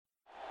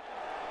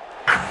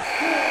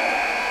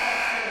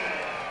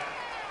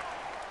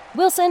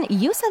Wilson,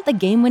 you sent the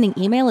game-winning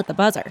email at the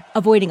buzzer,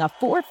 avoiding a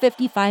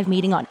 4:55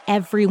 meeting on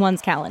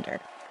everyone's calendar.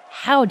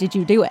 How did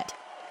you do it?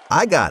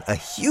 I got a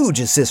huge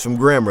assist from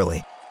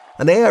Grammarly,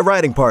 an AI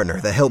writing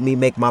partner that helped me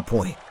make my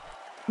point.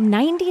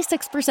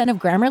 96% of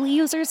Grammarly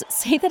users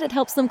say that it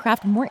helps them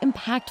craft more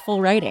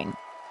impactful writing.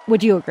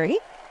 Would you agree?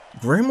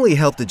 Grammarly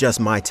helped adjust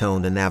my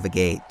tone to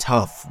navigate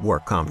tough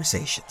work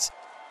conversations.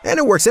 And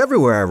it works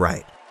everywhere I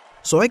write,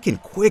 so I can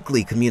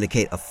quickly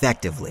communicate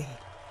effectively.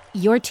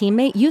 Your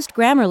teammate used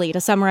Grammarly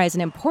to summarize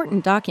an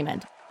important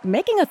document,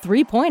 making a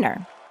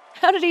 3-pointer.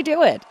 How did he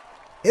do it?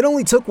 It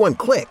only took one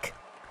click.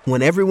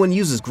 When everyone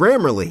uses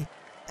Grammarly,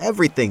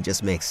 everything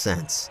just makes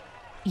sense.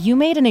 You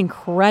made an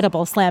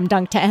incredible slam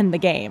dunk to end the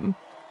game.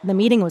 The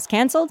meeting was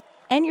canceled,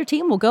 and your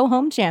team will go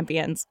home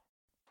champions.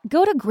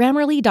 Go to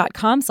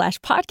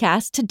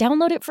Grammarly.com/podcast to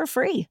download it for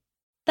free.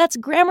 That's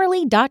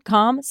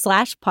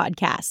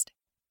Grammarly.com/podcast.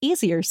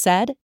 Easier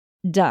said,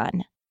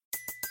 done.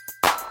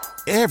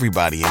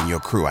 Everybody in your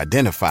crew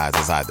identifies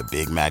as either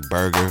Big Mac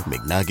Burger,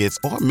 McNuggets,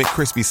 or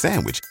McCrispy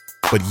Sandwich.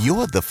 But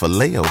you're the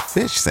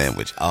Filet-O-Fish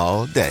Sandwich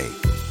all day.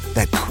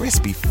 That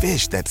crispy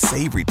fish, that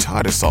savory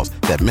tartar sauce,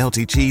 that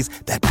melty cheese,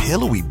 that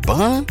pillowy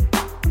bun.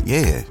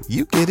 Yeah,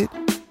 you get it.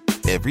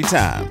 Every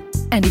time.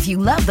 And if you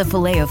love the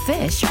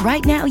Filet-O-Fish,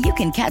 right now you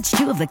can catch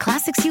 2 of the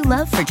classics you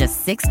love for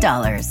just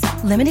 $6.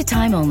 Limited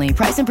time only.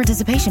 Price and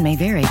participation may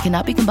vary.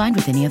 Cannot be combined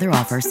with any other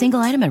offer. Single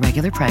item at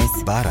regular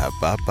price.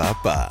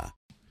 Ba-da-ba-ba-ba.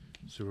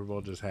 Super Bowl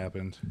just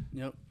happened.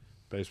 Yep.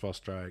 Baseball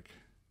strike.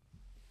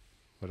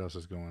 What else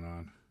is going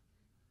on?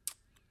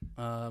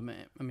 I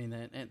mean,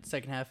 the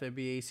second half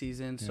NBA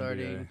season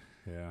starting.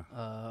 NBA,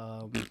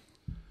 yeah.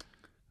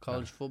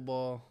 College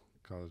football.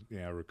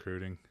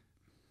 Recruiting.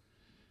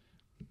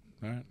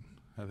 All right.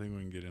 I think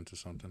we can get into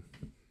something.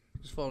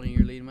 Just following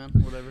your lead, man.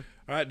 Whatever.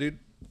 All right, dude.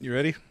 You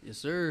ready? Yes,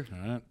 sir. All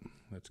right.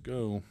 Let's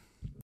go.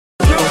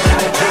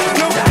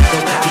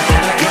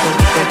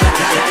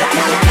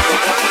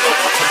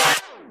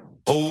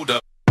 Hold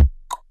up.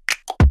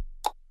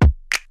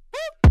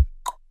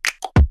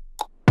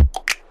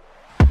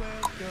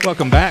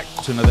 Welcome back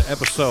to another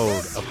episode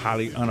of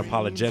Highly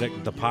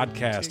Unapologetic, the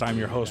podcast. I'm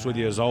your host with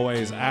you as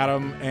always,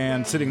 Adam,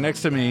 and sitting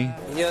next to me,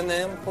 Your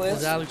name, please?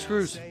 It's Alex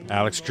Cruz.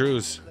 Alex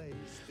Cruz,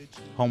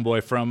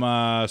 homeboy from,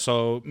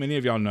 so many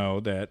of y'all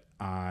know that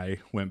I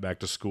went back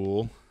to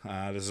school.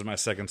 This is my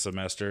second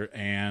semester,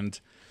 and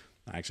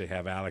I actually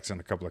have Alex in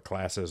a couple of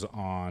classes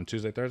on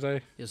Tuesday,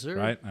 Thursday. Yes, sir.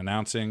 Right?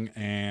 Announcing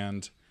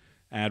and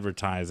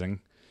advertising.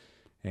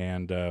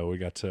 And we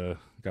got to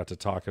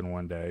talking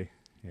one day,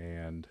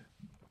 and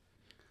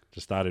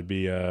just thought it'd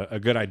be a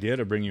good idea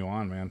to bring you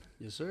on, man.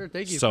 Yes, sir.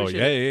 Thank you. So,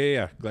 Appreciate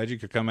yeah. Glad you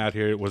could come out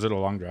here. Was it a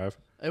long drive?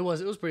 It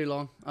was pretty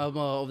long. I'm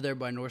over there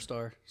by North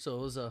Star, so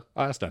it was Oh,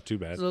 that's not too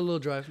bad. a little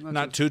drive.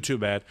 Not too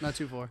bad. Not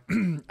too far.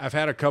 I've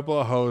had a couple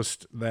of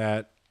hosts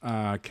that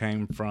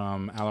came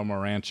from Alamo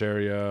Ranch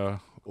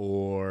area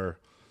or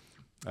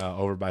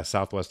over by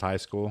Southwest High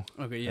School.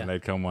 Okay, yeah. And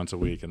they'd come once a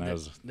week, and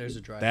There's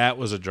a drive. that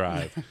was a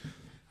drive.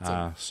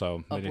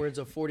 So Upwards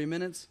of 40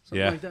 minutes, something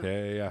yeah, like that.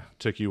 yeah.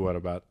 Took you what,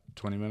 about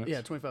 20 minutes?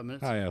 Yeah, 25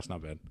 minutes. Oh yeah, it's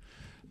not bad.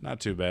 Not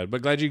too bad.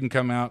 But glad you can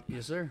come out.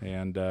 Yes, sir.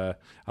 And I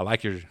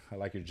like your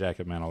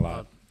jacket, man, a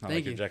lot. I Thank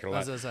like you. your jacket a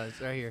lot. That's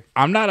right here.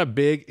 I'm not a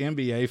big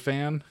NBA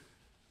fan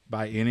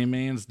by any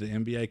means. The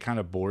NBA kind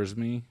of bores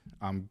me.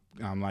 I'm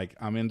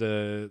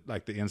into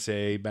like the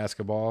NCAA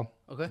basketball.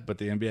 Okay. But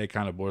the NBA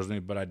kind of bores me.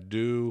 But I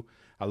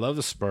love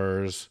the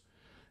Spurs,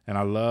 and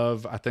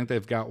I think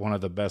they've got one of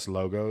the best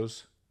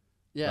logos.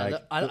 Yeah,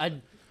 Like,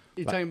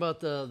 you're talking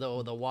about the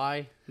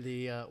Y,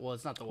 well,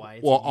 it's not the Y.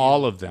 It's well,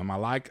 all of them. I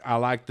like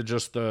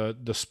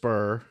the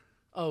Spur.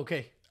 Oh,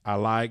 okay. I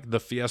like the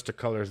Fiesta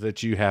colors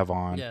that you have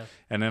on. Yeah.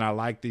 And then I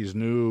like these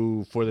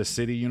new for the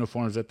city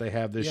uniforms that they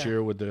have this Yeah.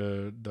 year with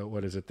the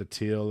what is it, the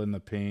teal and the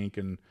pink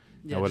and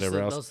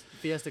whatever else. Those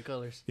Fiesta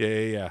colors.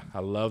 Yeah. I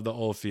love the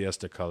old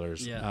Fiesta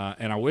colors. Yeah.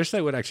 And I wish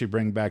they would actually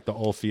bring back the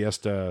old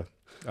Fiesta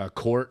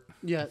court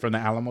from the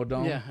Alamo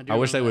Dome. Yeah, I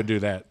wish they would do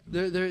that.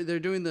 They're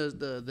doing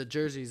the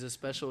jerseys, the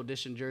special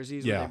edition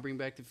jerseys Yeah. where they bring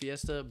back the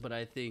Fiesta, but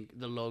I think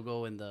the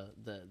logo and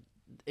the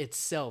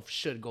itself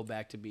should go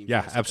back to being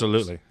Yeah, Fiesta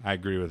absolutely. I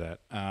agree with that.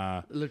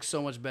 It looks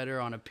so much better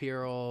on a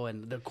Piro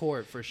and the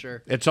court for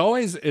sure. It's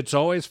always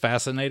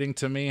fascinating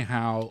to me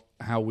how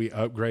we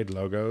upgrade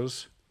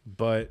logos,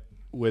 but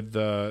with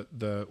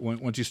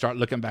once you start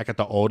looking back at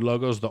the old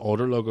logos, the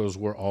older logos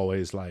were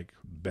always like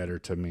better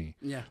to me.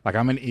 Yeah. Like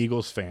I'm an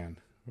Eagles fan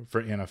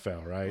for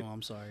NFL, right? Oh,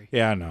 I'm sorry.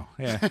 Yeah, I know.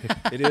 Yeah,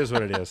 it is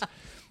what it is.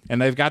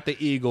 And they've got the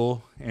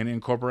eagle, and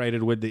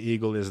incorporated with the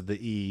eagle is the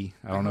E.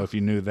 I don't know if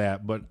you knew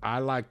that, but I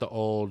like the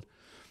old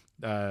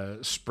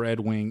spread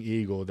wing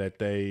eagle that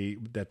they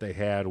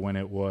had when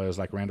it was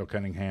like Randall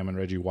Cunningham and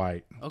Reggie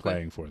White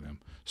playing for them.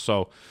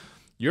 So,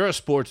 You're a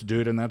sports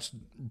dude, and that's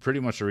pretty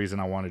much the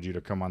reason I wanted you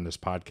to come on this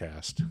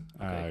podcast.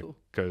 Cool.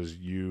 Because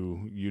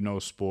you know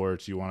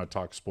sports, you want to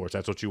talk sports.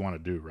 That's what you want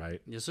to do,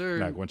 right? Yes, sir.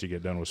 Like once you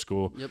get done with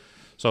school. Yep.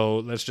 So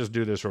let's just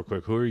do this real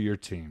quick. Who are your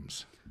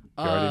teams?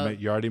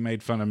 You already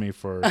made fun of me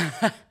for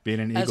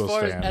being an Eagles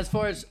fan. As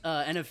far as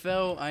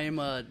NFL, I am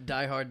a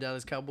diehard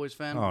Dallas Cowboys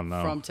fan. Oh,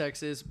 no. From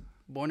Texas,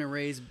 born and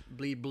raised,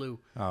 bleed blue.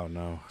 Oh,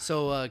 no.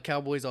 So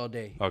Cowboys all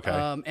day. Okay.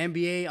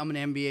 NBA, I'm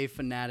an NBA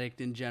fanatic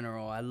in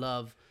general. I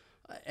love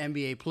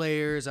NBA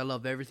players. I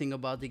love everything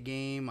about the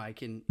game. I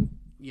can,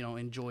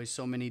 enjoy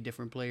so many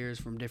different players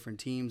from different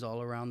teams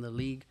all around the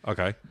league.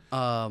 Okay.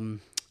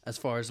 As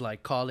far as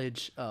like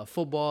college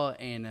football,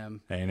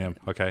 A&M. A&M.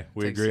 Okay.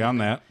 We Texas agree on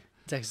A&M. that.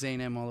 Texas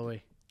A&M all the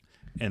way.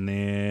 And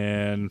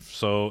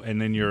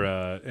then you're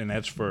and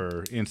that's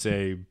for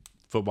NCAA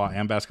football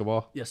and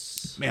basketball?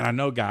 Yes. Man, I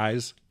know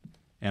guys,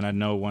 and I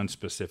know one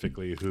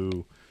specifically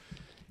who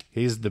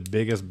he's the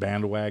biggest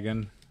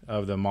bandwagon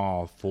of them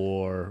all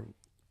for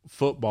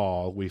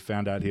football. We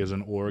found out he was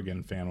an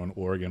Oregon fan when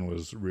Oregon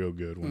was real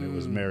good, when it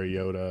was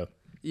Mariota.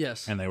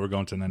 Yes. And they were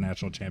going to the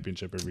national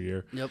championship every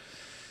year. Yep.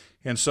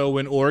 And so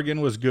when Oregon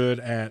was good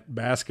at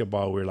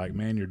basketball, we were like,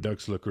 man, your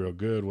Ducks look real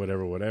good,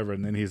 whatever.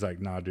 And then he's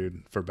like, nah,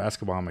 dude, for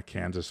basketball, I'm a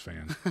Kansas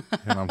fan.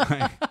 And I'm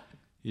like,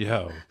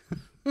 yo,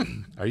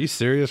 are you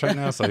serious right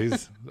now? So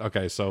he's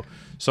okay. So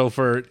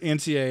for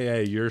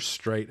NCAA, you're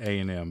straight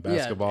A&M,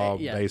 basketball,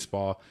 yeah.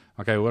 baseball.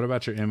 Okay, what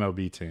about your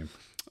MLB team?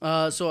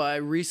 So I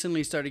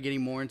recently started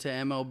getting more into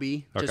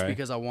MLB just Okay.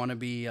 because I want to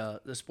be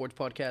the sports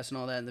podcast and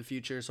all that in the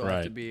future. So I have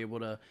Right. to be able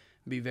to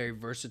be very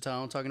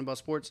versatile talking about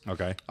sports.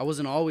 Okay. I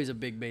wasn't always a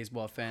big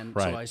baseball fan,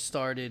 Right. so I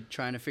started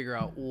trying to figure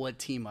out what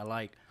team I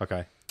like.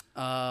 Okay.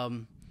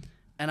 And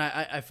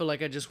I feel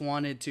like I just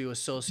wanted to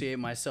associate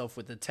myself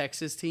with the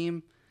Texas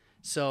team.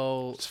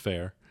 So It's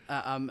fair.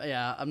 I'm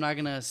not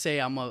gonna say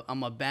I'm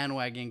a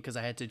bandwagon because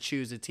I had to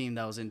choose a team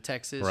that was in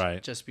Texas,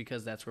 Right. just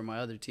because that's where my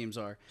other teams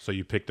are. So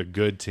you picked a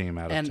good team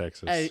out of And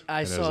Texas. I and it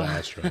was saw- the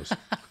Astros.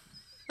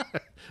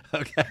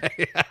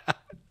 Okay.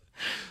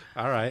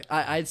 All right.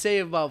 I'd say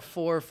about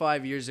 4 or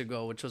 5 years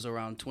ago, which was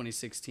around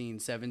 2016,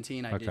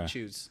 17, I Okay. did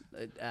choose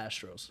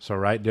Astros. So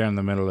right there in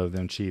the middle of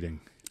them cheating.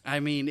 I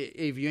mean,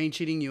 if you ain't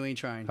cheating, you ain't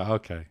trying.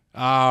 Okay.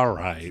 All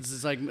right.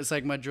 It's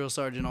like my drill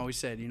sergeant always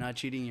said: "You're not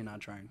cheating, you're not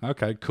trying."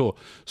 Okay, cool.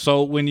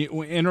 So when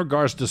in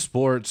regards to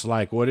sports,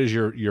 like what is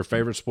your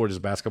favorite sport is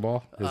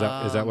basketball? Is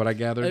that what I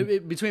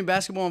gathered? Between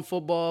basketball and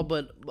football,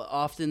 but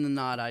often than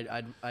not,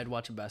 I'd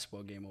watch a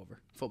basketball game over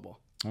football.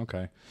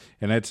 Okay.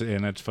 And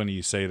that's funny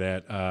you say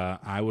that.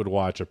 I would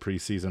watch a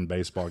preseason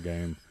baseball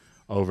game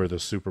over the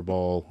Super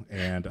Bowl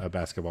and a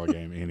basketball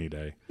game any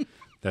day.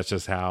 That's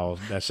just how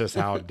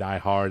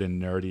diehard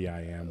and nerdy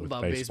I am with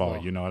About baseball.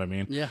 baseball. You know what I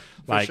mean? Yeah,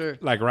 for like, sure.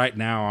 Like right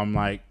now, I'm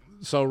like,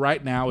 so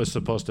right now is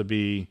supposed to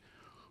be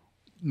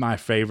my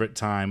favorite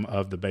time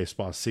of the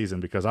baseball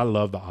season because I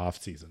love the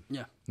off season.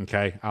 Yeah.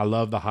 Okay. I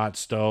love the hot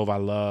stove. I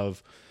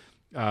love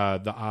the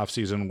off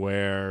season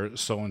where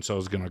so-and-so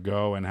is going to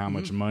go and how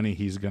much money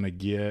he's going to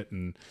get.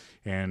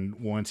 And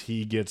once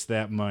he gets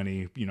that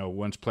money,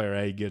 once player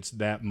A gets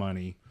that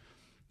money,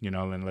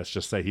 then let's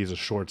just say he's a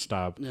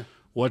shortstop. Yeah.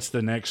 What's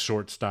the next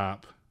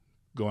shortstop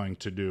going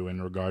to do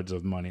in regards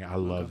of money? I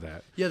love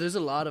that. Yeah, there's a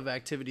lot of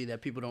activity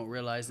that people don't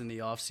realize in the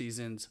off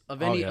seasons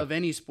of Oh, any yeah. of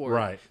any sport.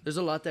 Right. There's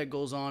a lot that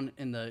goes on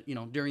in the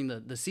during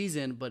the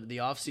season, but the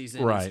off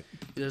season, Right.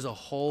 there's a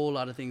whole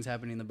lot of things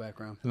happening in the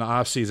background. And the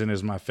off season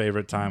is my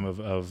favorite time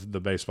of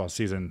the baseball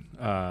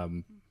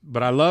season.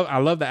 But I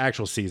love the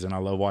actual season. I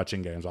love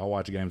watching games. I'll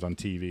watch games on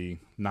TV.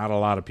 Not a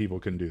lot of people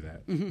can do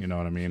that. You know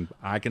what I mean?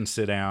 I can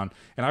sit down,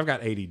 and I've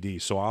got ADD,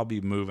 so I'll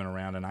be moving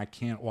around, and I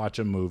can't watch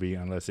a movie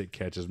unless it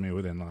catches me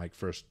within like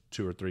first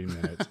 2 or 3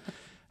 minutes.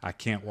 I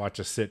can't watch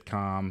a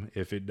sitcom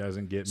if it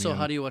doesn't get me. So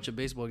how do you watch a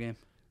baseball game?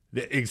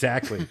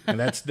 Exactly, and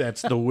that's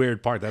the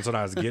weird part. That's what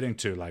I was getting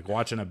to. Like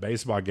watching a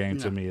baseball game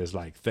to me is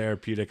like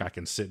therapeutic. I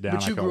can sit down.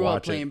 But you I can grew watch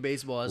up playing it.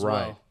 baseball as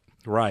Right. well.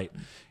 Right,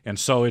 and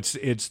so it's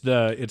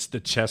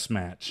the chess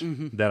match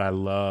that I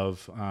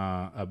love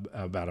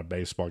about a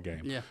baseball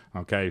game. Yeah.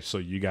 Okay, so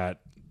you got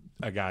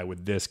a guy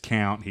with this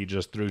count. He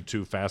just threw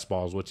 2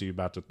 fastballs. What's he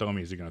about to throw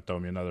me? Is he going to throw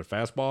me another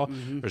fastball,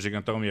 or is he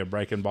going to throw me a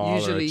breaking ball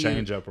or a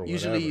changeup or whatever?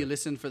 Usually you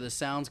listen for the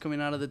sounds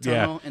coming out of the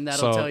tunnel, and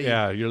that'll tell you.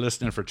 Yeah, you're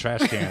listening for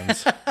trash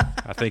cans.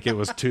 I think it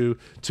was 2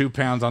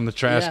 pounds on the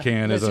trash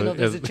can. There's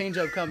a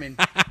changeup coming.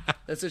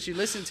 That's what you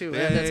listen to,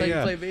 man. That's how you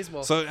play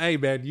baseball. So hey,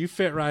 man, you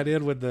fit right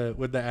in with the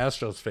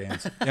Astros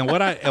fans. And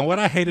what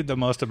I hated the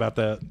most about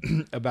the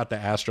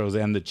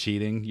Astros and the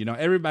cheating,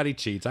 everybody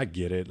cheats. I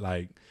get it.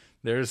 Like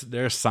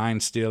there's sign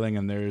stealing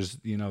and there's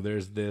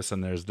this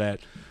and there's that.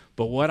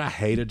 But what I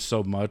hated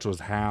so much was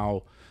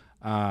how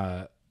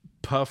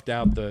puffed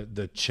out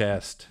the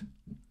chest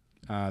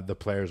the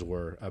players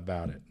were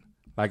about it.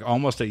 Like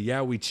almost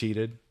we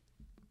cheated.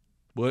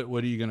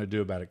 What are you going to do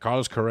about it?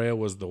 Carlos Correa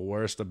was the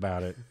worst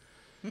about it.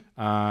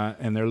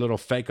 And their little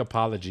fake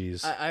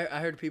apologies. I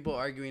heard people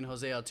arguing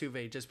Jose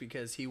Altuve just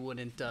because he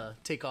wouldn't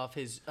take off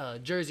his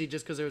jersey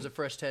just because there was a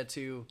fresh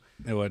tattoo.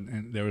 There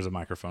was a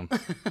microphone.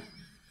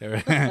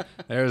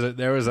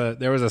 There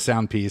was a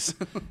sound piece,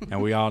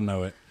 and we all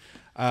know it.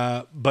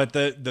 But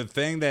the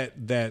thing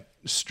that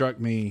struck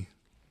me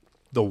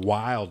the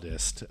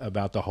wildest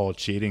about the whole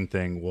cheating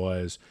thing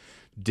was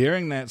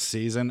during that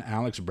season,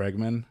 Alex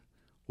Bregman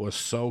was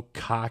so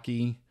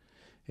cocky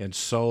and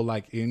so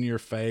like in your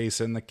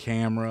face in the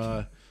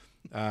camera,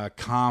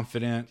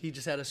 confident. He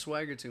just had a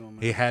swagger to him.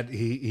 He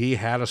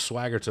had a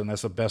swagger to him.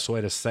 That's the best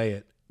way to say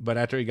it. But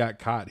after he got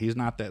caught, he's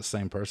not that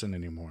same person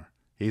anymore.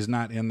 He's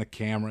not in the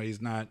camera.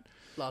 He's not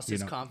lost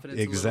his confidence.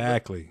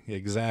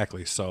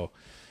 Exactly. So,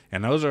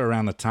 and those are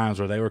around the times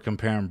where they were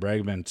comparing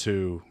Bregman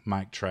to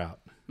Mike Trout.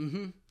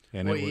 Mm-hmm.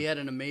 And he had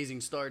an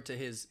amazing start to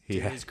his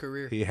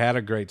career. He had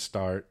a great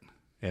start,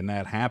 and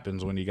that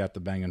happens when you got the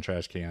banging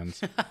trash cans.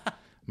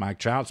 Mike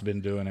Trout's been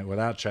doing it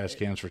without trash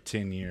cans for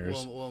 10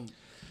 years. Well,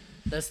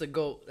 that's the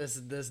GOAT.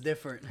 That's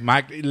different.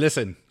 Mike,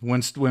 listen,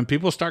 when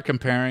people start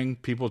comparing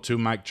people to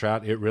Mike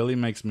Trout, it really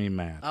makes me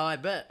mad. Oh, I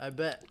bet.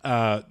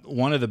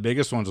 One of the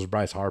biggest ones was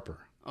Bryce Harper.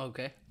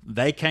 Okay.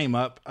 They came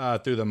up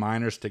through the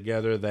minors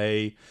together.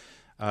 They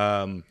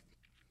got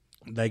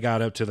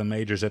up to the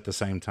majors at the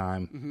same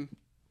time. Mm-hmm.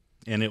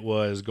 And it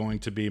was going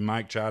to be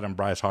Mike Trout and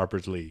Bryce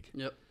Harper's league.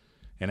 Yep.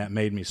 And that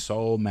made me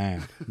so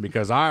mad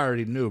because I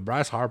already knew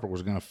Bryce Harper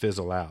was going to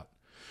fizzle out.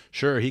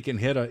 Sure, he can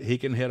hit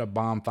a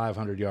bomb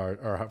 500 yards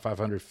or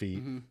 500 feet,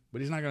 mm-hmm. but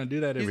he's not going to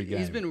do that every game.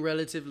 He's been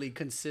relatively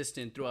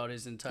consistent throughout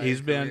his entire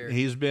career.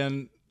 He's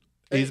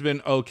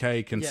been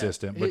okay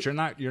consistent, but you're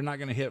not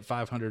going to hit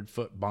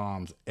 500-foot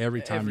bombs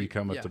every time you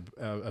come up to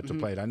mm-hmm.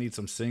 plate. I need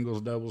some singles,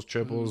 doubles,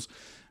 triples.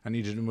 Mm-hmm. I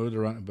need you to move the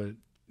run, but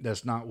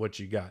that's not what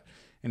you got.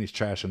 And he's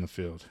trash in the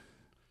field.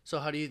 So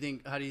how do you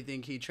think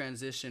he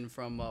transitioned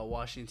from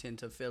Washington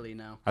to Philly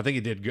now? I think he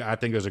did. I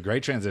think it was a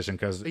great transition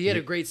because he had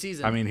a great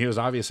season. I mean, he was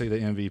obviously the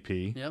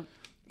MVP. Yep.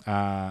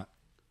 And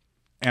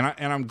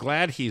I'm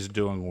glad he's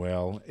doing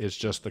well. It's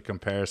just the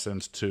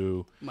comparisons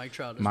to Mike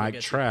Trout.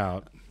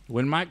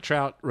 When Mike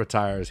Trout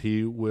retires,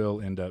 he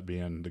will end up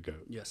being the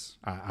GOAT. Yes.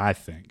 I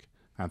think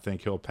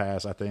he'll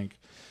pass. I think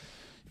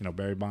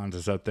Barry Bonds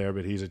is up there,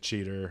 but he's a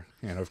cheater.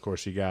 And of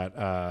course you got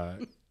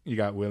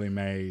Willie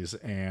Mays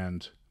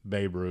and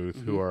Babe Ruth,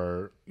 mm-hmm. who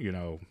are,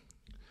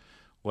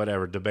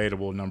 whatever,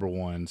 debatable number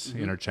ones,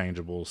 mm-hmm.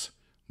 interchangeables.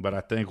 But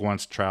I think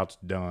once Trout's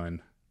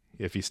done,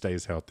 if he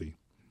stays healthy,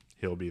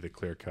 he'll be the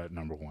clear-cut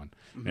number one.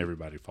 Mm-hmm. And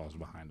everybody falls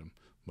behind him.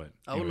 But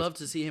I would love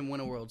to see him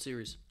win a World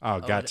Series. Oh,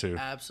 got to.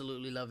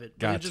 Absolutely love it.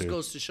 It just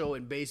goes to show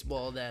in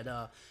baseball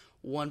that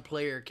one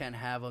player can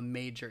have a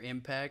major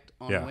impact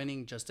on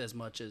winning just as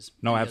much as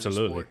no,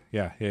 absolutely.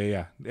 Yeah.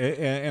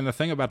 And the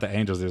thing about the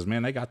Angels is,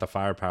 man, they got the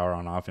firepower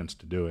on offense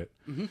to do it.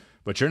 Mm-hmm.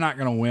 But you're not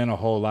going to win a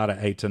whole lot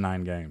of 8 to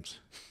 9 games.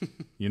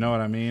 You know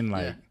what I mean?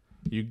 Like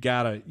you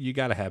gotta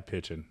have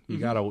pitching. You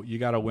mm-hmm.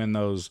 gotta win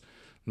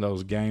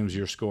those games.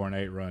 You're scoring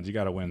 8 runs. You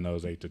gotta win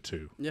those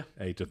 8-2,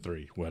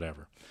 8-3,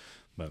 whatever.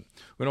 But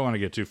we don't want to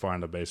get too far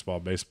into baseball.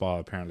 Baseball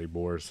apparently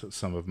bores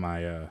some of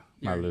my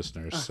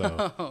listeners.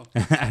 So,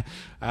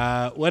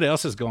 what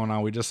else is going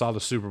on? We just saw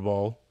the Super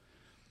Bowl.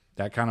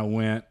 That kind of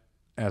went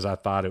as I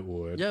thought it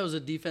would. Yeah, it was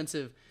a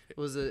defensive. It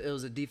was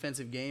a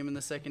defensive game in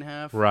the second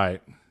half.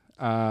 Right.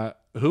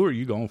 Who are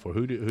you going for?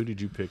 Who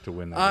did you pick to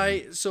win that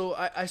game? So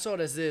I saw it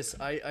as this.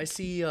 I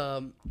see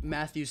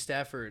Matthew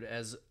Stafford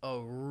as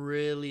a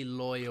really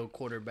loyal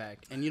quarterback,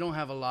 and you don't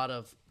have a lot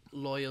of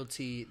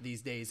loyalty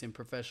these days in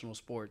professional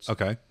sports.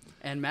 Okay.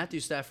 And Matthew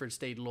Stafford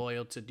stayed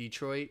loyal to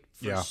Detroit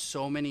for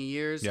so many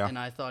years, and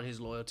I thought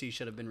his loyalty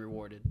should have been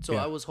rewarded. So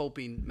I was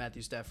hoping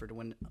Matthew Stafford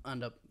would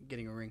end up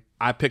getting a ring.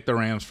 I picked the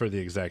Rams for the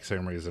exact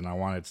same reason. I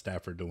wanted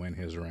Stafford to win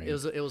his ring.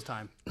 It was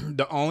time.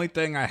 The only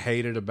thing I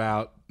hated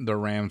about the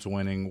Rams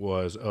winning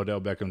was Odell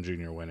Beckham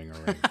Jr. winning a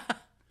ring.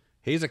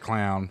 He's a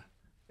clown,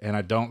 and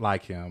I don't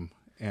like him,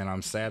 and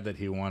I'm sad that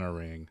he won a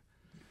ring.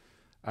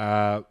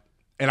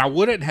 And I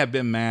wouldn't have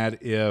been mad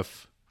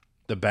if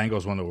the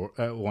Bengals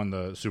won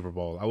the Super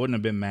Bowl. I wouldn't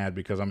have been mad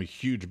because I'm a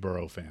huge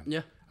Burrow fan.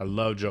 Yeah. I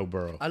love Joe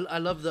Burrow. I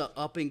love the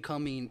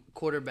up-and-coming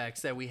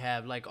quarterbacks that we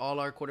have. Like all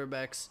our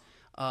quarterbacks,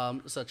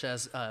 such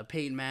as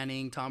Peyton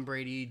Manning, Tom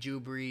Brady, Drew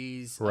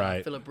Brees,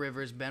 Phillip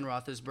Rivers, Ben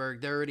Roethlisberger.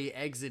 They're already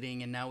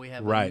exiting, and now we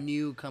have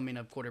new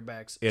coming-up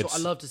quarterbacks. So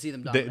I love to see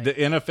them dominate. The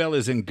NFL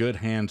is in good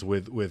hands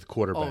with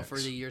quarterbacks. Oh, for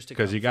the years to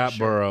come. Because you got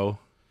Burrow.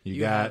 You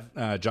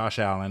got Josh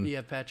Allen. You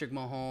have Patrick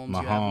Mahomes.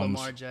 You have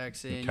Lamar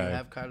Jackson. Okay. You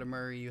have Kyler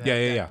Murray. You have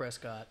Dak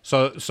Prescott.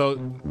 So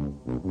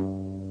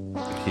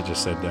he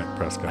just said Dak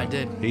Prescott. I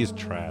did. He's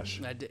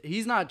trash. I did.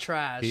 He's not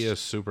trash. He is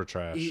super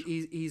trash.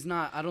 He's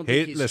not. I don't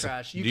think he's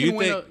trash.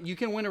 You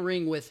can win a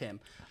ring with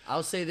him.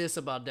 I'll say this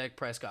about Dak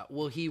Prescott.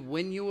 Will he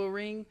win you a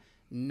ring?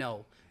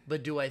 No.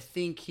 But do I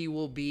think he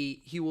will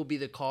be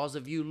the cause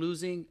of you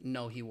losing?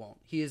 No, he won't.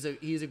 He's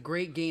a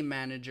great game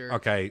manager.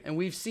 Okay. And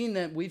we've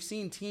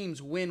seen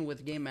teams win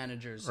with game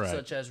managers,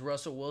 such as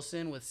Russell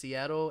Wilson with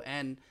Seattle,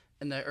 and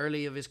in the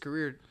early of his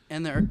career,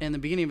 and the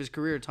beginning of his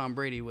career, Tom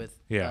Brady with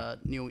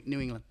New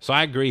England. So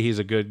I agree he's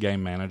a good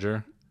game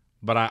manager,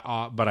 But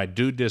I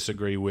do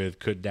disagree with,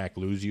 could Dak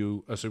lose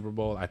you a Super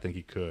Bowl? I think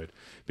he could,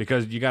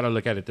 because you got to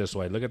look at it this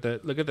way. Look at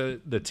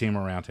the team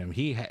around him.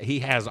 He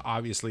has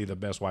obviously the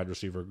best wide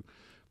receiver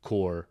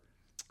core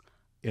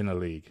in the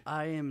league.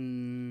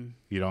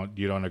 You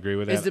don't agree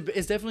with that?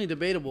 It's definitely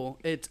debatable.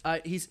 I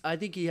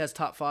think he has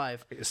top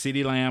 5.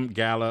 CeeDee Lamb,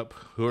 Gallup,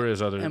 who are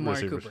his other Amari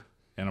receivers? Cooper.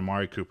 And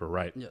Amari Cooper,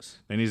 right? Yes.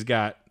 Then he's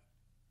got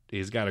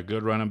a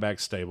good running back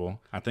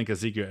stable. I think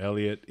Ezekiel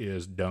Elliott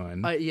is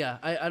done.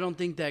 I don't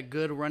think that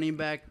good running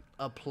back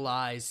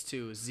applies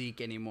to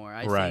Zeke anymore.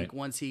 I think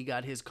once he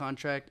got his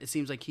contract, it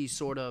seems like he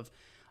sort of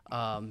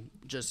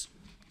just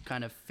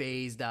kind of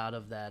phased out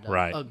of that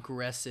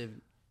aggressive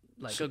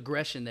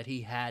aggression that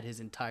he had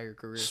his entire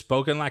career.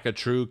 Spoken like a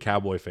true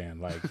Cowboy fan.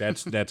 Like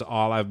that's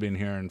all I've been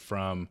hearing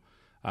from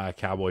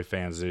Cowboy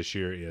fans this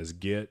year is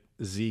get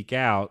Zeke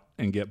out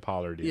and get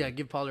Pollard in. Yeah,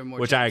 give Pollard more.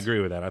 Which chance. I agree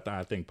with that.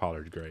 I think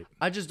Pollard's great.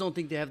 I just don't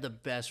think they have the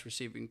best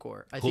receiving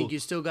core. I think you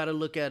still got to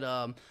look at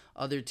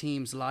other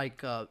teams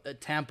like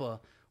Tampa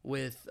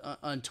with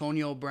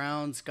Antonio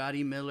Brown,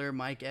 Scotty Miller,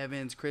 Mike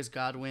Evans, Chris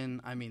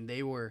Godwin. I mean,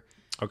 they were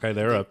up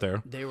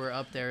there. They were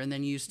up there, and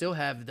then you still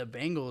have the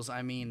Bengals.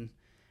 I mean,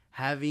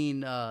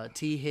 having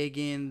T.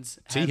 Higgins.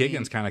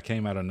 Higgins kind of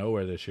came out of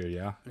nowhere this year,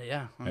 yeah.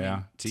 Yeah. I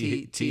mean,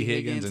 T.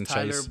 Higgins and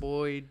Tyler Chase.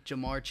 Boyd,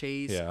 Jamar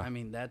Chase. Yeah. I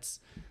mean,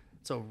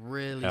 it's a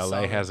really LA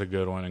solid. has a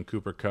good one, and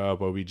Cooper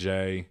Kupp, OBJ.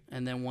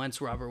 And then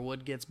once Robert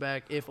Wood gets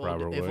back, if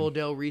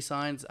Odell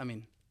resigns, I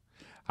mean,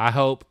 I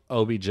hope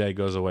OBJ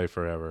goes away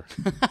forever.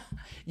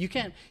 you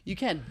can't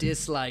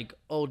dislike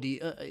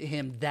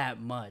him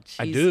that much.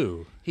 I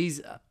do.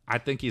 I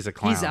think he's a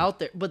clown. He's out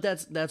there, but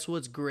that's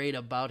what's great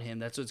about him.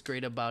 That's what's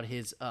great about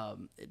his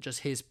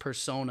just his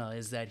persona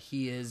is that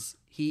he is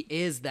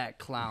that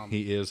clown.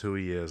 He is who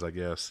he is, I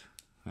guess.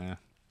 Yeah.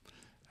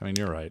 I mean,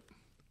 you're right.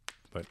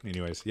 But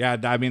anyways, yeah,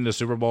 I mean, the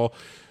Super Bowl,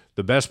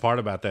 the best part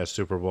about that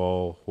Super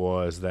Bowl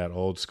was that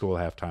old school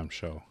halftime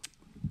show.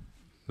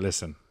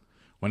 Listen,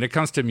 when it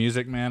comes to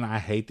music, man, I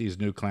hate these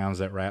new clowns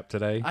that rap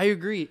today. I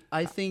agree.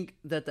 I think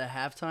that the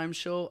halftime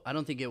show, I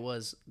don't think it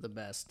was the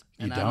best.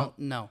 And you don't?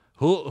 No.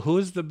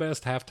 Who's the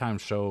best halftime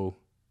show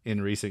in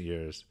recent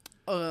years?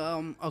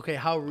 Okay,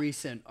 how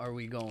recent are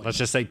we going? Let's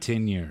just say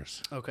 10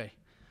 years. Okay.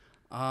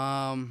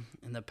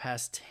 In the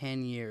past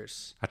 10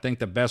 years. I think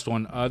the best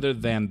one other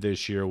than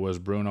this year was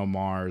Bruno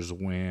Mars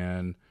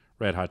when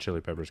Red Hot Chili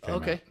Peppers came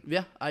out. Okay.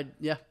 Yeah,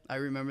 I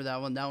remember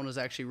that one. That one was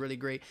actually really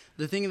great.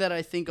 The thing that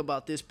I think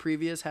about this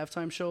previous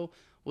halftime show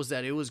was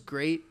that it was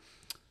great,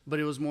 but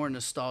it was more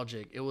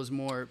nostalgic. It was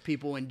more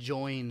people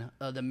enjoying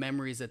the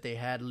memories that they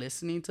had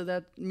listening to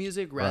that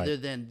music rather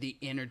than the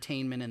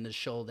entertainment and the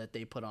show that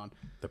they put on.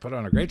 They put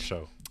on a great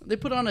show. They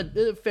put on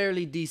a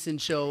fairly decent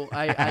show.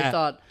 I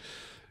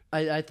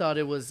thought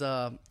it was.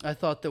 I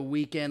thought The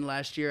Weeknd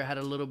last year had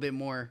a little bit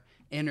more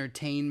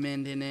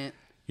entertainment in it.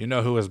 You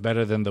know who was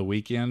better than The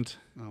Weeknd?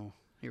 Oh,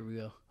 here we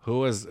go. Who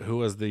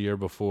was the year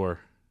before?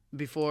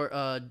 Before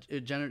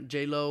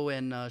J-Lo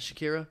and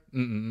Shakira?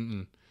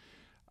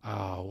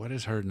 Oh, what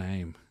is her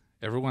name?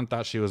 Everyone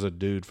thought she was a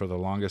dude for the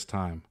longest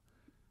time.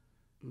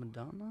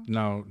 Madonna?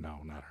 No,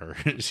 not her.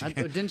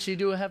 Didn't she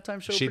do a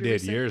halftime show? She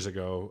did years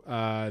ago.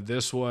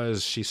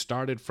 She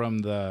started from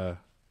the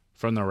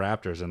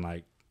Raptors and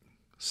like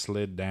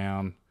slid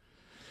down.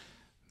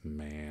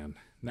 Man,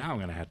 now I'm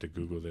gonna have to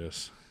Google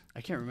this. I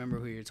can't remember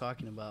who you're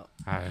talking about.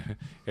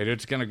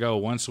 It's gonna go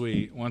once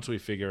we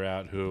figure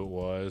out who it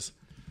was.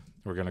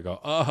 We're gonna go.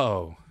 Oh,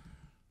 all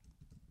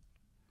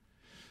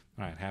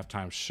right.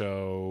 Halftime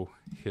show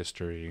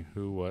history.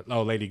 Who was?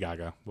 Oh, Lady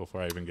Gaga.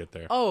 Before I even get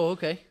there. Oh,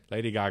 okay.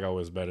 Lady Gaga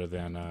was better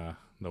than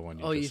the one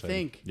you. Oh, just you said.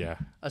 think? Yeah.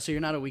 So you're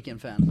not a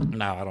Weeknd fan?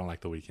 No, I don't like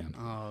The Weeknd.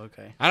 Oh,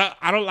 okay.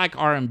 I don't like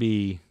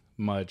R&B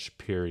much.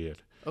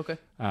 Period. Okay.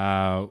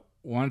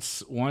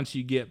 Once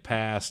you get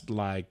past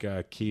like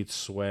Keith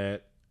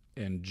Sweat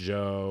and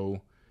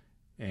Joe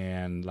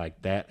and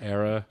like that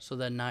era, so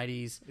that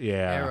 90s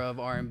era of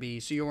R&B,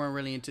 so you weren't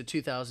really into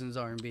 2000s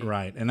R&B,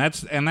 right? And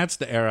that's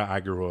the era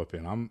I grew up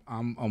in.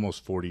 I'm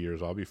almost 40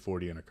 years old. I'll be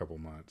 40 in a couple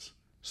months.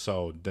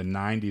 So the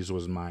 90s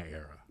was my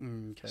era.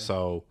 Okay.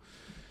 So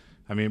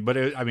I mean, but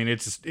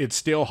it's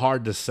still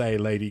hard to say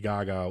Lady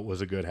Gaga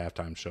was a good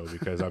halftime show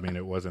because I mean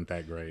it wasn't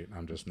that great.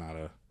 I'm just not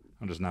a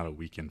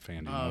Weeknd fan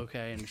anymore. Oh,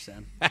 okay, I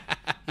understand.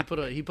 He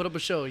put up a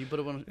show. He put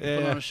on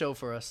a show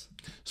for us.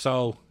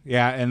 So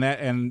yeah,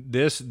 and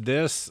this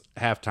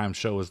halftime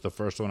show was the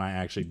first one I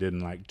actually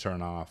didn't like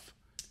turn off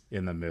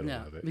in the middle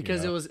of it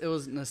because it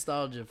was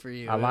nostalgia for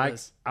you.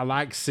 I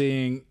like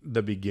seeing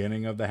the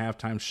beginning of the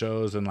halftime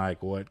shows and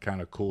like what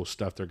kind of cool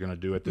stuff they're gonna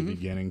do at the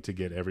beginning to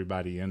get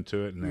everybody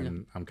into it, and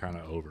then I'm kind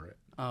of over it.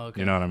 Oh,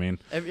 okay. You know what I mean?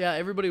 Yeah,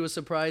 everybody was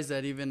surprised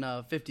that even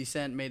 50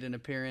 Cent made an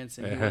appearance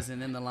and he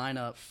wasn't in the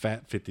lineup.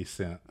 Fat 50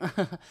 Cent.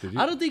 I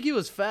don't think he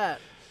was fat.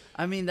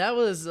 I mean, that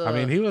was. I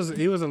mean, he was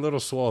a little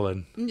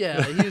swollen.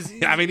 Yeah, he was.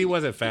 I mean, he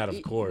wasn't fat,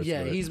 of course.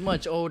 Yeah, he's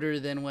much older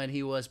than when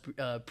he was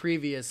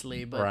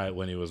previously. But, right,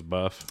 when he was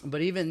buff.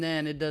 But even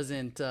then, it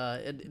doesn't.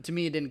 To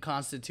me, it didn't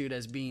constitute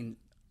as being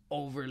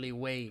overly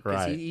weighed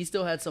because he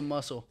still had some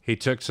muscle. He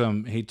took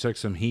some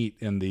heat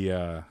in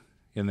the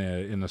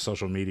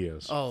social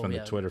medias from the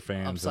Twitter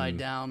fans. Upside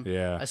down.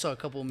 Yeah, I saw a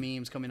couple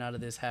memes coming out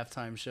of this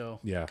halftime show.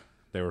 Yeah,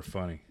 they were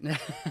funny.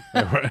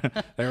 they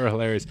were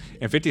hilarious.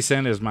 And 50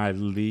 Cent is my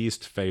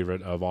least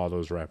favorite of all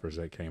those rappers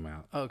that came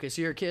out. Okay,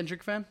 so you're a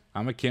Kendrick fan?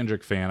 I'm a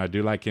Kendrick fan. I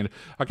do like Kendrick.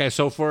 Okay,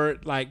 so for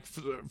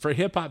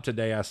hip hop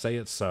today, I say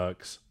it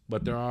sucks,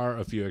 but there are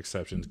a few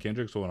exceptions.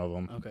 Kendrick's one of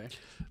them. Okay.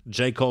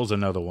 J. Cole's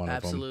another one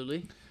of them.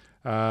 Absolutely.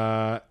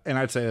 And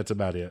I'd say that's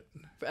about it.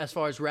 As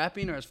far as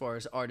rapping or as far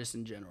as artists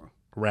in general?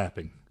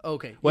 Rapping.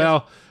 Okay.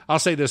 Well, I'll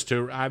say this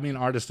too. I mean,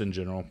 artists in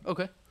general.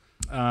 Okay.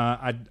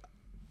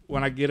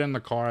 When I get in the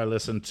car, I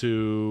listen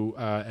to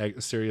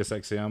Sirius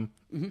XM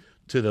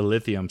to the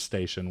Lithium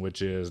station,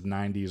 which is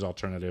 90s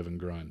alternative and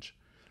grunge,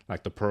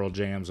 like the Pearl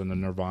Jams and the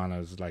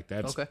Nirvanas. Like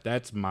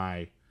that's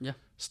my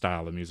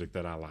style of music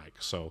that I like.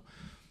 So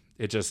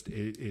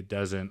it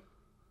doesn't.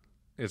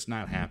 It's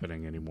not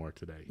happening anymore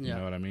today. You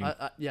know what I mean?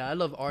 I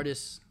love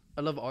artists.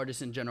 I love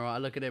artists in general. I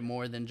look at it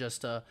more than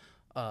just a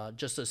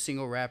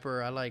single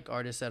rapper. I like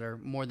artists that are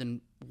more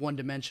than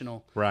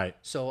one-dimensional. Right.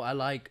 So I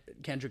like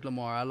Kendrick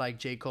Lamar. I like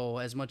J. Cole.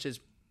 As much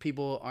as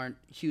people aren't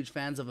huge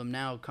fans of him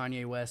now,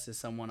 Kanye West is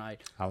someone I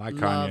like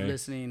love Kanye.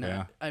 listening.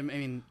 Yeah. I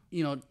mean,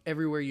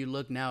 everywhere you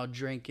look now,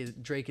 Drake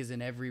is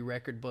in every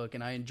record book,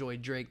 and I enjoy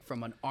Drake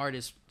from an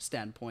artist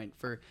standpoint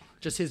for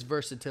just his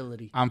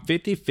versatility. I'm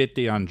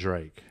 50-50 on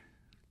Drake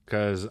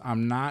because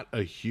I'm not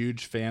a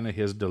huge fan of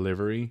his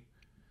delivery,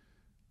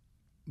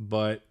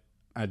 but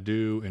I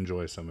do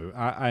enjoy some of it.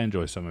 I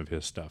enjoy some of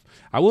his stuff.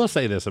 I will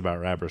say this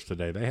about rappers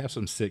today. They have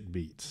some sick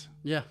beats.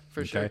 Yeah,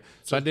 for sure.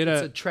 So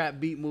it's a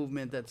trap beat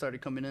movement that started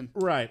coming in.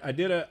 Right. I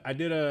did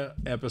a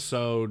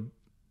episode,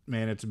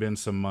 man, it's been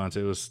some months.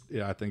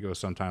 I think it was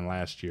sometime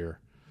last year.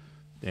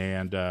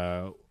 And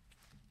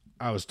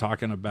I was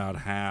talking about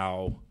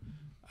how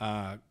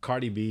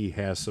Cardi B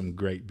has some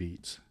great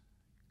beats.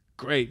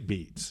 Great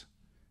beats.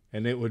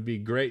 And it would be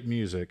great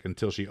music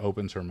until she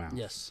opens her mouth.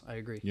 Yes, I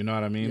agree. You know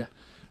what I mean? Yeah.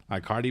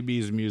 Like Cardi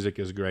B's music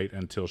is great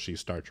until she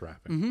starts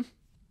rapping. Mm-hmm.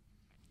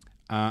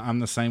 I'm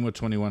the same with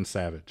 21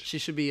 Savage. She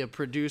should be a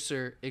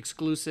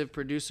exclusive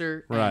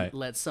producer, right? And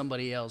let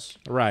somebody else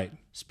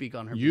speak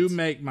on her. You beats.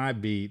 make my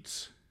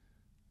beats,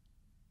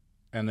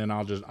 and then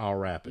I'll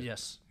rap it.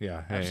 Yes.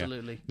 Yeah.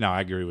 Absolutely. Yeah. No,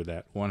 I agree with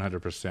that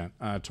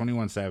 100%.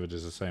 21 Savage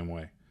is the same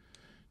way.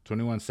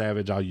 21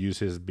 Savage, I'll use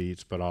his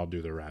beats, but I'll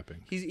do the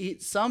rapping.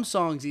 Some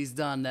songs he's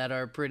done that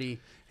are pretty.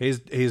 He's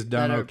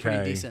done that okay. Are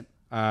pretty decent.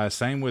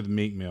 Same with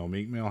Meek Mill.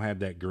 Meek Mill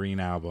had that Green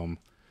album,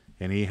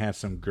 and he had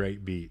some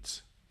great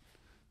beats,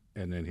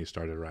 and then he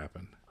started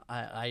rapping.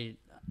 I'm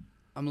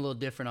a little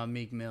different on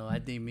Meek Mill. I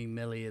think Meek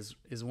Mill is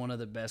one of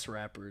the best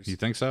rappers. You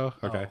think so?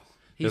 Okay.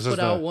 He's put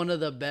out one of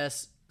the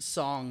best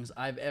songs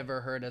I've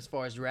ever heard as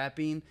far as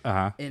rapping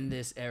in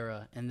this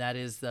era, and that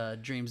is the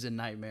Dreams and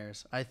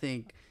Nightmares. I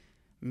think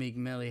Meek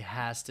Mill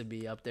has to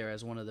be up there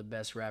as one of the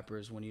best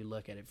rappers when you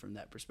look at it from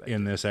that perspective.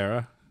 In this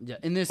era? Yeah,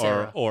 in this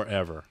era. Or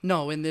ever?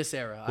 No, in this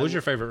era. Who's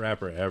your favorite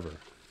rapper ever?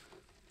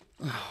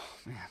 Oh,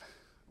 man.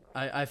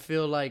 I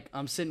feel like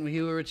I'm sitting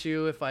here with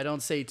you if I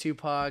don't say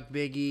Tupac,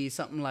 Biggie,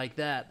 something like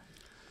that.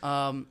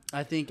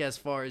 I think as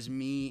far as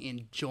me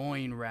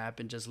enjoying rap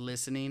and just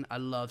listening, I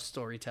love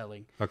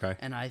storytelling. Okay.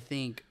 And I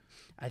think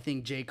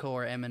J. Cole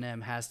or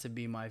Eminem has to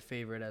be my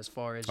favorite as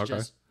far as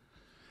just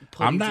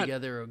putting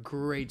together a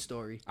great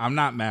story. I'm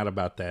not mad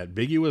about that.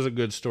 Biggie was a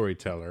good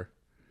storyteller.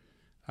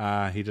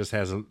 He just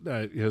has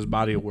his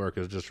body of work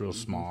is just real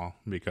small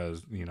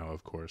because,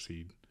 of course,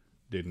 he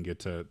didn't get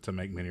to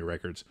make many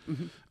records.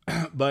 Mm-hmm.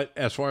 But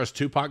as far as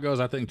Tupac goes,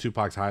 I think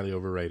Tupac's highly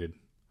overrated.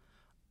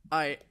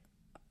 I'm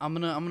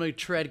gonna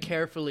tread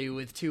carefully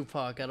with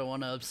Tupac. I don't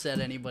want to upset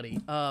anybody.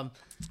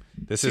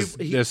 This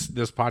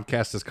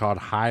podcast is called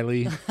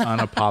Highly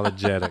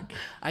Unapologetic.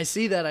 I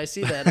see that.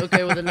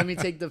 Okay, well then let me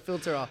take the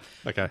filter off.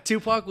 Okay.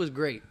 Tupac was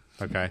great.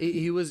 Okay.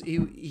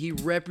 He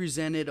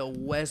represented a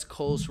West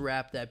Coast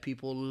rap that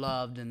people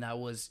loved, and that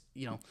was,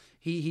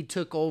 he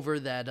took over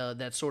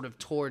that sort of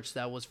torch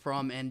that was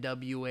from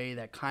NWA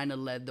that kind of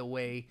led the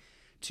way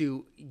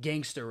to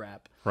gangster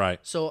rap. Right.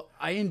 So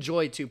I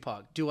enjoy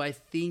Tupac. Do I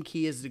think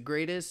he is the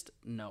greatest?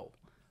 No.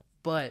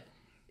 But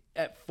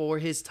for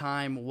his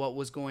time, what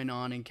was going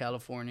on in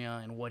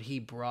California and what he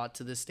brought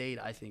to the state,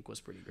 I think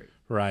was pretty great.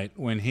 Right.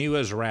 When he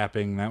was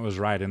rapping, that was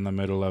right in the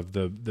middle of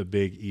the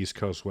big East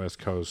Coast, West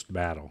Coast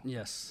battle.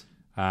 Yes.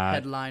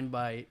 Headlined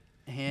by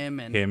him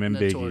and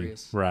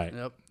Notorious. Biggie. Right.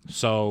 Yep.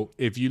 So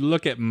if you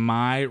look at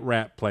my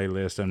rap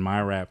playlist and my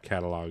rap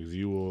catalogs,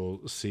 you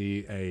will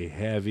see a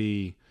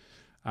heavy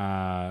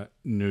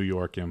New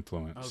York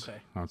influence.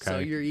 Okay. So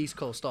you're East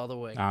Coast all the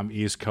way. I'm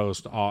East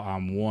Coast.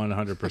 I'm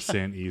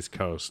 100% East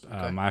Coast.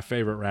 Okay. My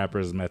favorite rapper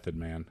is Method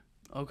Man.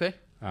 Okay.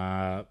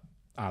 I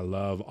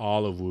love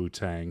all of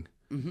Wu-Tang.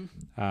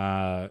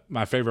 Mm-hmm.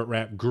 My favorite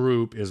rap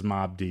group is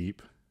Mobb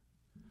Deep.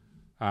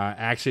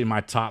 Actually,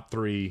 my top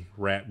 3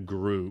 rap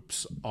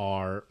groups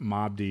are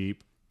Mobb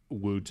Deep,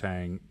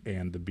 Wu-Tang,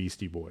 and the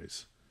Beastie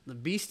Boys. The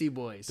Beastie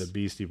Boys. The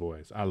Beastie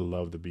Boys. I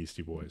love the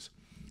Beastie Boys.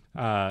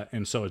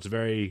 And so it's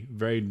very,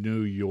 very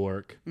New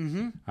York.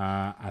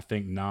 I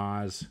think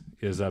Nas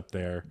is up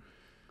there.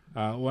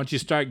 Once you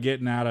start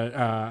getting out of,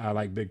 I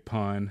like Big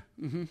Pun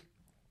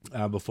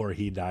before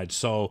he died.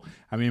 So,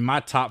 I mean, my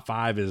top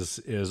 5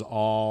 is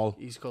all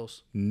East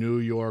Coast New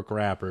York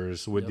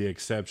rappers, with the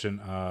exception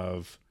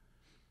of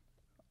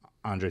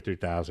Andre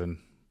 3000,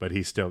 but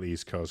he's still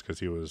East Coast because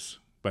he was.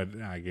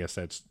 But I guess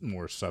that's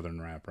more Southern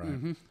rap,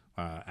 right?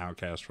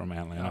 Outkast from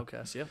Atlanta.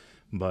 Outkast, yeah.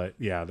 But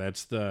yeah,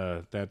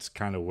 that's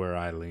kind of where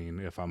I lean.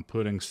 If I'm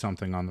putting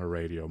something on the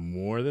radio,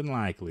 more than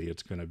likely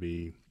it's going to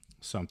be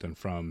something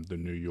from the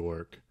New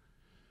York,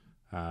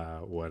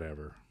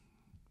 whatever.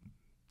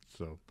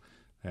 So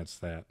that's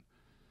that.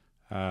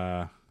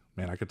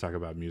 Man, I could talk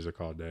about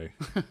music all day.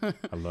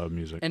 I love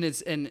music. And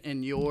it's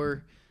and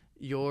your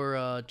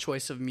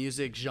choice of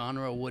music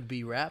genre would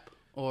be rap,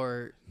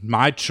 or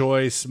my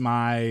choice,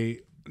 I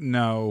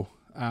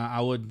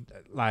would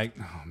like,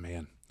 oh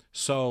man.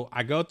 So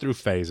I go through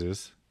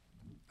phases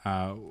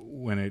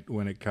when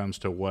it comes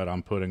to what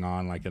I'm putting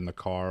on, like in the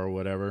car or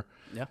whatever.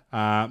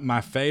 Yeah.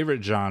 My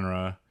favorite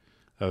genre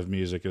of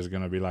music is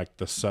going to be like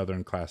the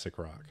Southern classic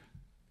rock.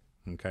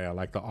 Okay, I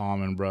like the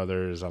Allman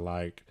Brothers. I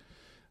like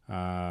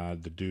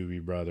the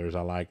Doobie Brothers.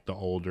 I like the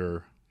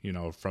older,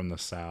 from the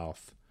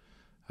South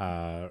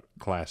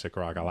classic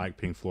rock. I like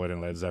Pink Floyd and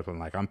Led Zeppelin.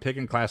 Like, I'm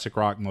picking classic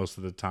rock most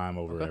of the time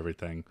over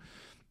everything.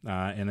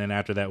 And then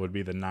after that would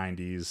be the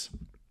 90s,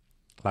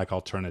 like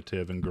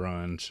alternative and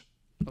grunge.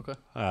 Okay.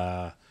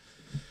 I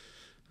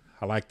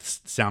like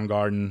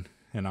Soundgarden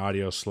and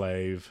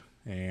Audioslave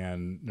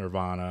and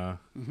Nirvana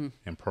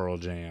and Pearl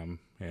Jam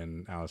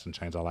and Alice in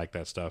Chains. I like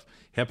that stuff.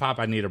 Hip hop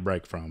I need a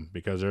break from,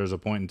 because there was a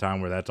point in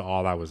time where that's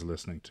all I was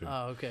listening to.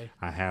 Oh, okay.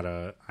 I had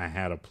a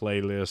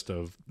playlist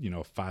of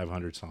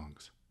 500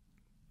 songs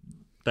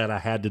that I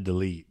had to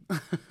delete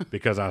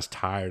because I was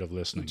tired of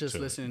listening to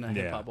listening to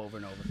hip hop over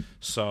and over.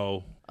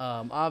 So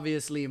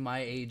obviously my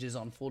age is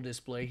on full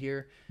display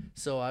here,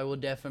 so I will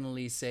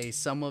definitely say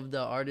some of the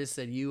artists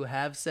that you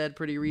have said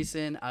pretty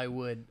recent,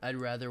 I'd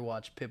rather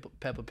watch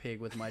Peppa Pig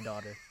with my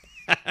daughter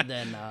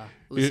than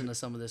listen to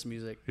some of this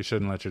music. You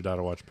shouldn't let your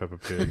daughter watch Peppa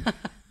Pig.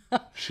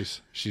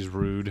 She's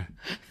rude.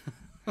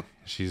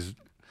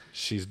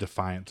 She's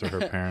defiant to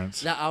her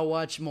parents. Now, I'll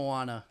watch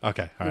Moana.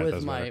 Okay, all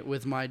right,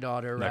 with my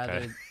daughter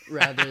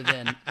rather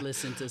than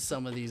listen to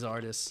some of these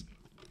artists.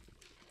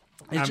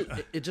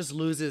 It just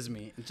loses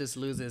me. It just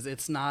loses.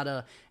 It's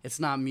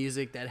not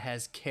music that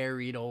has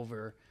carried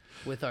over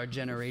with our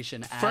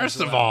generation.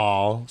 First of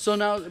all, so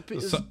now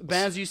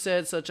bands you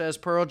said such as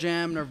Pearl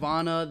Jam,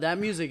 Nirvana, that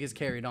music is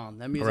carried on.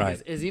 That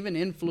music is even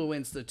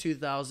influenced the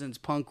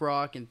 2000s punk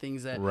rock and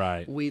things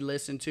that we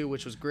listened to,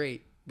 which was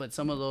great. But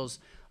some of those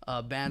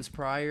bands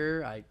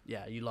prior,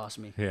 you lost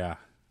me. Yeah.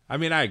 I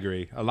mean, I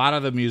agree. A lot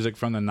of the music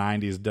from the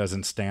 90s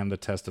doesn't stand the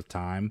test of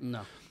time.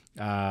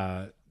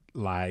 No.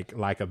 Like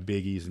a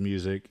Biggie's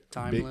music.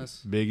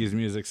 Timeless. Biggie's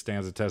music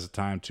stands the test of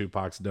time.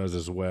 Tupac's does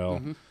as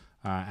well.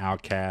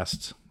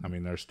 Outkast. I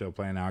mean, they're still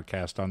playing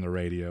Outkast on the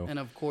radio. And,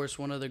 of course,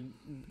 one of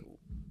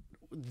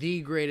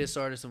the greatest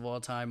artists of all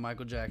time,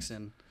 Michael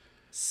Jackson,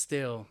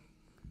 still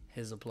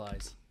his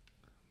applies.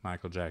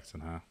 Michael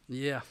Jackson, huh?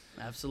 Yeah,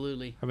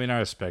 absolutely. I mean, I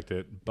respect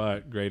it,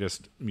 but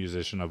greatest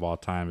musician of all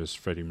time is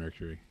Freddie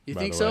Mercury. You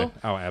think so?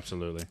 Oh,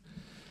 absolutely.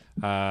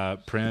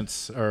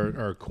 Prince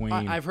or Queen.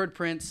 I've heard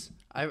Prince.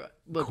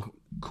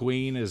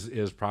 Queen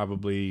is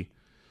probably.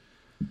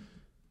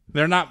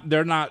 They're not.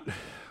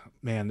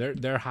 Man,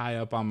 they're high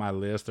up on my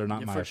list. They're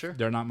not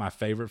They're not my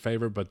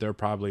favorite, but they're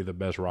probably the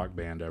best rock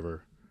band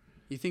ever.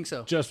 You think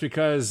so? Just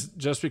because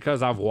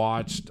I've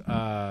watched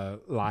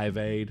Live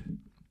Aid.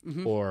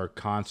 Or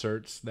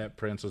concerts that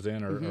Prince was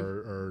in,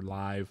 or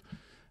live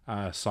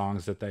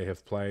songs that they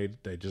have played.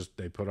 They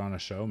put on a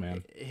show,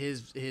 man.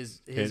 His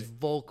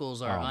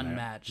vocals are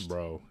unmatched, man,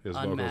 bro. His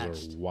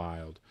vocals are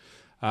wild.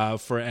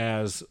 For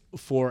as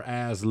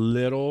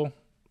little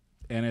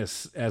and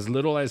as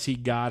little as he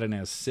got and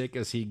as sick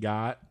as he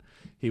got,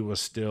 he was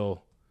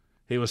still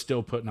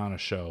putting on a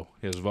show.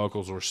 His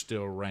vocals were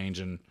still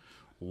ranging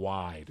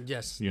wide.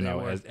 Yes,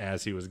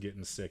 as he was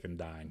getting sick and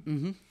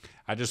dying.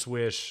 I just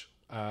wish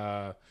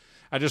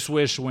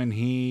when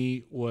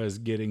he was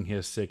getting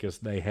his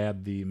sickest, they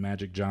had the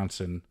Magic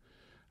Johnson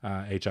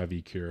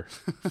HIV cure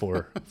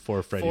for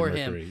Freddie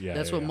Mercury. Yeah,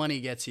 that's what money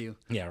gets you.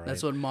 Yeah, right.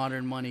 That's what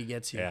modern money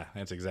gets you. Yeah,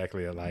 that's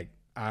exactly it. Like,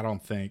 I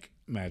don't think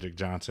Magic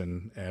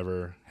Johnson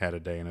ever had a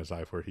day in his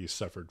life where he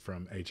suffered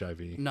from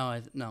HIV.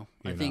 No.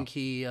 I think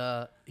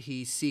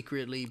he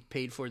secretly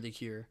paid for the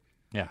cure.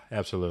 Yeah,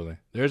 absolutely.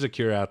 There's a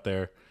cure out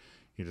there.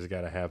 You just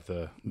got to have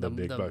the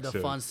big bucks, the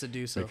funds to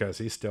do so. Because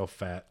he's still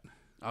fat.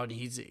 Oh,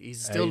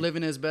 he's still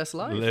living his best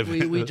life.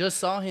 We just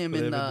saw him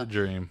in the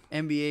dream.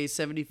 NBA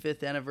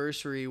 75th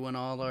anniversary when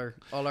all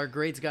our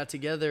greats got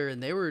together,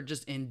 and they were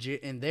just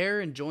in there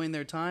enjoying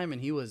their time,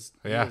 and he was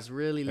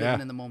really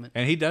living in the moment.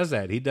 And he does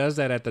that. He does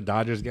that at the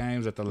Dodgers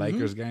games, at the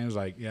Lakers games.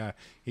 Like, yeah,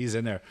 he's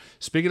in there.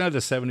 Speaking of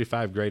the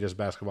 75 greatest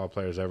basketball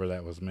players ever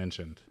that was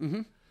mentioned,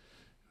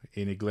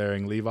 any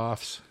glaring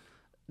leave-offs?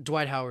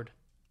 Dwight Howard.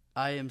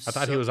 I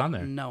thought he was on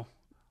there. No.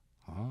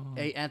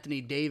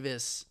 Anthony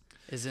Davis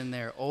is in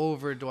there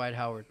over Dwight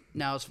Howard.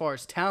 Now, as far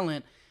as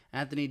talent,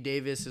 Anthony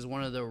Davis is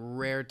one of the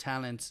rare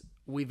talents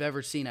we've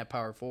ever seen at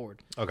power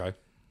forward. Okay.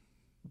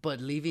 But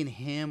leaving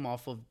him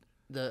off of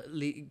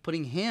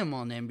putting him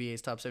on the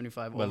NBA's top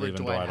 75 but over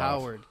Dwight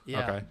Howard. Off.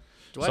 Yeah. Okay.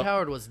 Dwight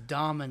Howard was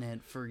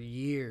dominant for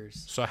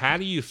years. So how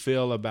do you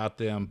feel about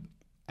them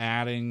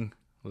adding,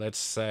 let's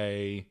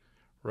say,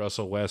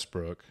 Russell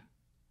Westbrook,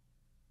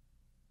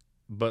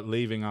 but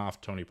leaving off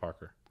Tony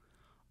Parker?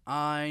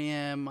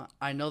 I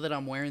know that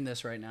I'm wearing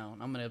this right now,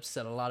 and I'm going to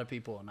upset a lot of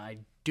people, and I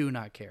do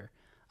not care.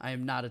 I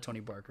am not a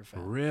Tony Parker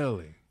fan.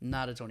 Really?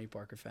 Not a Tony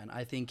Parker fan.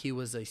 I think he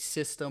was a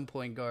system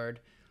point guard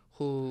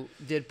who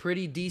did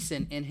pretty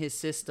decent in his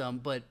system,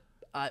 but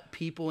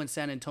people in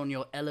San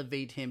Antonio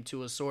elevate him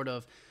to a sort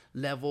of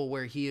level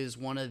where he is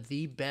one of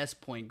the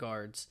best point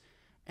guards,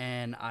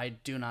 and I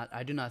do not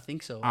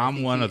think so.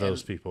 I'm one of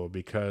those people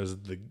because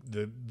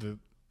the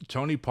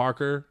Tony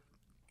Parker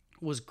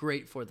was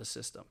great for the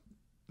system.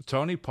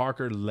 Tony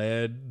Parker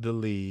led the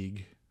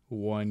league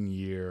 1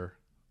 year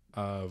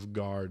of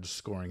guards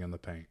scoring in the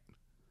paint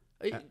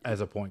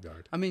as a point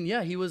guard. I mean,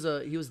 yeah, he was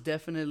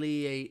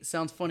definitely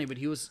sounds funny, but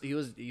he was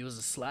a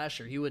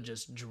slasher. He would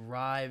just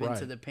drive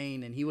into the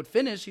paint and he would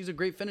finish. He's a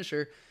great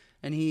finisher,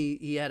 and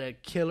he had a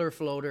killer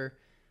floater,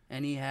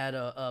 and he had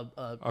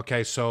a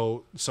Okay,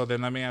 so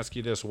then let me ask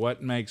you this: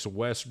 what makes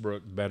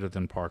Westbrook better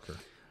than Parker?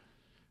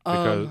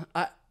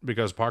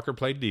 Because Parker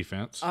played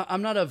defense.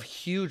 I'm not a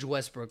huge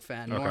Westbrook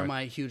fan, nor am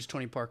I a huge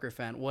Tony Parker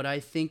fan. What I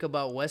think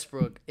about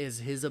Westbrook is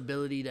his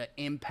ability to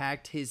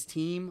impact his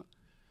team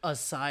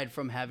aside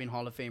from having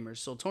Hall of Famers.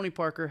 So Tony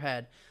Parker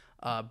had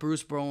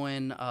Bruce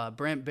Bowen,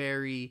 Brent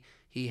Barry,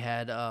 he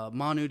had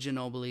Manu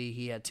Ginobili,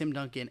 he had Tim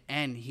Duncan,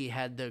 and he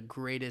had the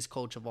greatest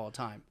coach of all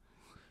time.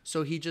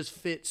 So he just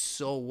fit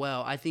so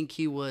well. I think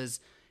he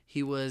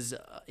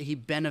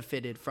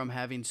benefited from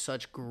having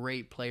such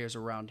great players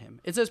around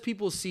him. It's as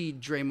people see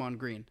Draymond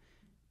Green.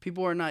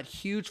 People are not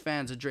huge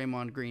fans of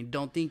Draymond Green,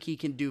 don't think he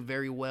can do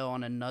very well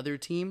on another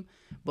team,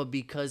 but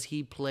because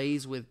he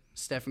plays with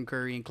Stephen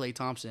Curry and Klay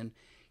Thompson,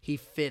 he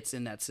fits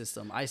in that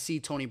system. I see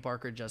Tony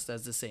Parker just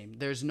as the same.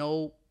 There's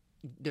no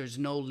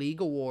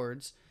league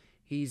awards.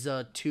 He's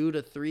a 2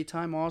 to 3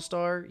 time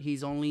All-Star.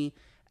 He's only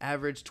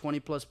averaged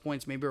 20-plus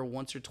points maybe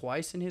once or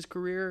twice in his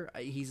career.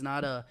 He's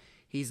not a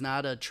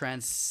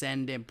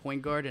transcendent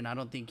point guard, and I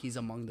don't think he's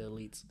among the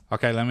elites.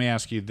 Okay, let me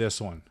ask you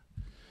this one.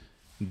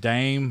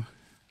 Dame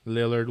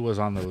Lillard was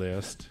on the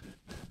list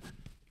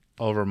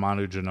over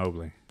Manu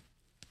Ginobili.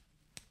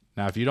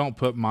 Now, if you don't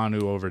put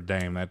Manu over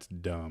Dame, that's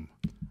dumb.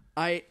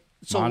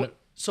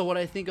 So what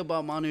I think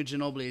about Manu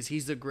Ginobili is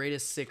he's the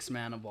greatest sixth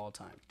man of all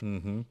time.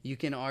 Mm-hmm. You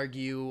can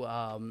argue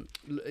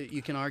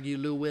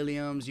Lou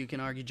Williams, you can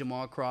argue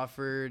Jamal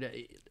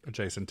Crawford,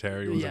 Jason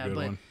Terry was a good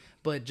one.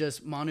 But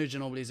just Manu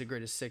Ginobili is the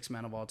greatest sixth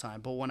man of all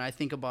time. But when I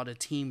think about a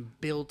team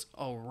built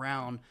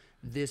around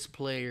this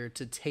player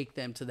to take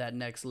them to that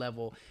next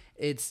level,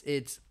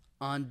 it's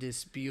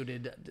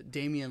undisputed.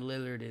 Damian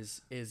Lillard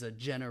is a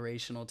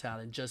generational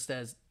talent, just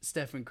as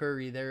Stephen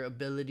Curry. Their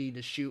ability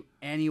to shoot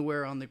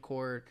anywhere on the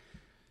court,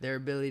 their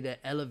ability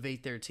to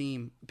elevate their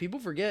team. People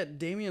forget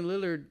Damian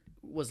Lillard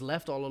was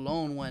left all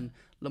alone when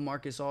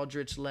LaMarcus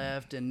Aldridge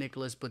left and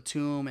Nicholas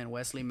Batum and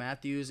Wesley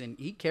Matthews, and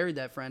he carried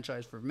that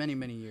franchise for many,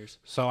 many years.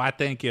 So I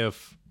think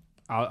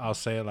I'll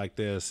say it like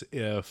this,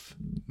 if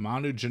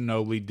Manu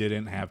Ginobili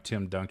didn't have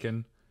Tim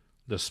Duncan,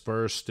 the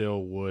Spurs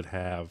still would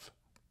have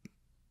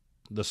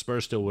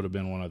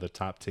been one of the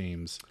top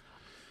teams.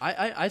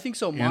 I think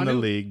so. In the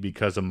league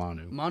because of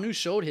Manu. Manu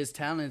showed his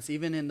talents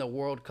even in the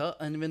World Cup,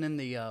 and even in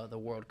the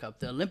World Cup,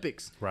 the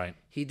Olympics. Right.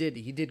 He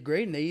did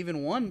great, and they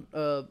even won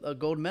a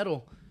gold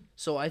medal.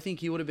 So I think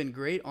he would have been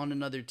great on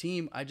another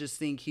team. I just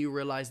think he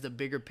realized the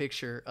bigger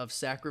picture of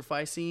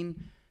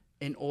sacrificing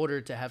in order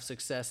to have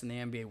success in the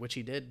NBA, which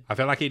he did. I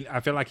feel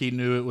like he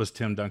knew it was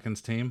Tim Duncan's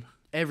team.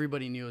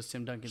 Everybody knew it was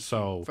Tim Duncan's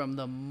team from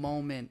the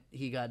moment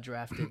he got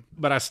drafted.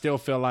 But I still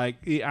feel like,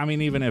 I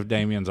mean, even if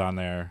Damian's on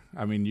there,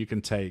 I mean, you can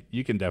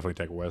definitely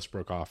take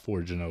Westbrook off for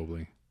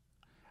Ginobili.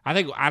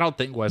 I don't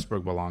think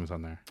Westbrook belongs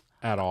on there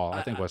at all.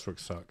 I think Westbrook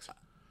sucks.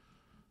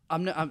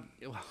 I'm not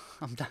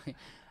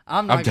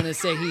going to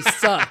say he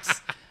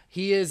sucks.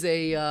 He is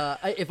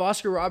if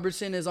Oscar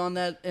Robertson is on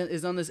this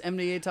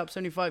NBA top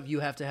 75,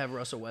 you have to have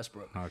Russell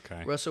Westbrook.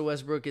 Okay. Russell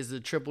Westbrook is the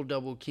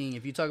triple-double king.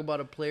 If you talk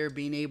about a player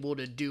being able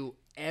to do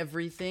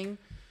everything,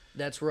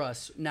 that's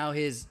Russ. Now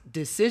his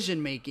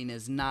decision-making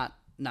is not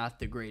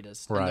the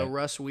greatest. Right. And the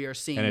Russ we are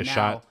seeing his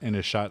now.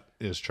 His shot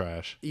is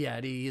trash.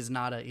 Yeah, he's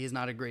not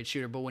a great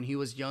shooter. But when he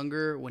was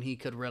younger, when he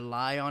could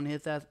rely on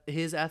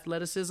his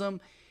athleticism,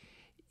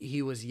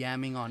 he was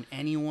yamming on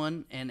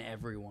anyone and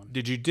everyone.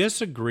 Did you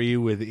disagree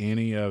with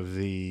any of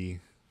the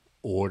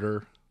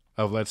order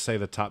of, let's say,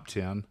 the top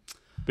 10?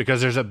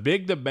 Because there's a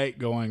big debate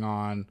going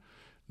on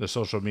the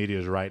social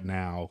medias right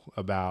now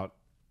about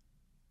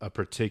a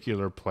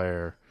particular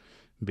player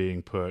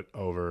being put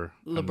over.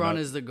 LeBron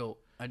is the GOAT.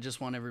 I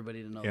just want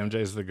everybody to know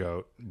MJ's the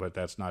GOAT, but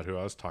that's not who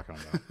I was talking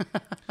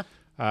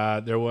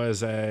about. There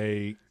was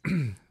a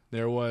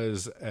There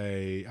was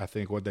I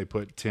think what they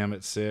put Tim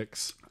at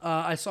 6.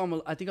 I saw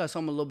him. I think I saw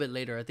him a little bit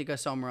later. I think I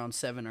saw him around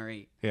 7 or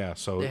 8. Yeah,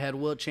 so they had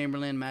Wilt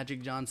Chamberlain,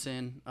 Magic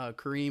Johnson,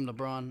 Kareem,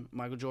 LeBron,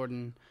 Michael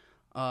Jordan,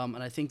 and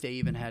I think they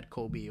even had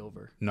Kobe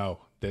over. No,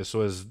 this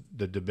was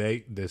the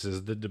debate. This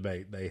is the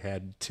debate. They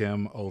had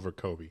Tim over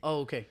Kobe.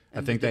 Oh, okay.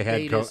 And I think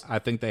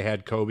they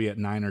had Kobe at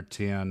 9 or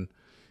 10,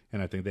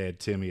 and I think they had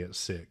Timmy at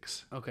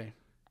 6. Okay.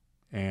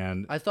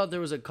 And I thought there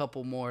was a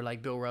couple more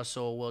like Bill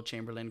Russell, Wilt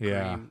Chamberlain, Kareem.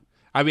 Yeah.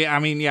 I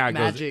mean, yeah. It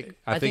Magic. Goes,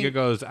 I think it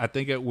goes. I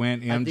think it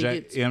went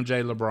MJ,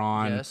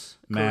 LeBron, yes,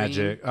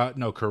 Magic.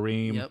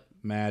 Kareem. Yep.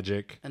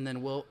 Magic. And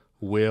then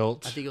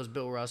Wilt. I think it was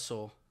Bill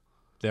Russell.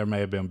 There may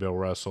have been Bill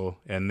Russell,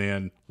 and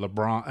then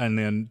LeBron, and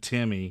then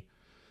Timmy,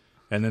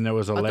 and then there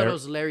was I thought it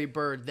was Larry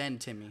Bird, then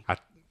Timmy.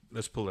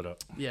 Let's pull it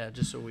up. Yeah,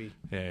 just so we.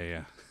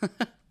 Yeah.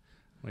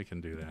 We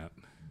can do that.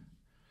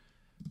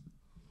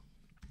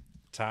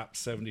 Top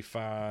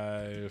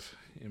 75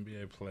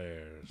 NBA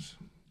players.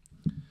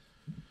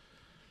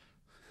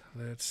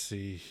 Let's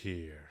see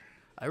here.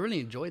 I really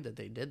enjoyed that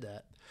they did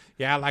that.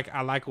 Yeah,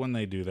 I like when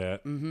they do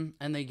that. Mm-hmm.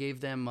 And they gave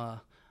them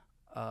a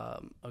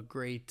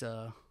great.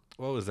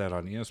 What was that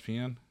on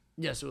ESPN?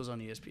 Yes, it was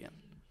on ESPN.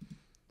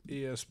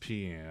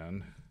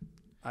 ESPN.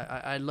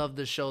 I love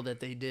the show that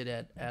they did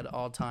at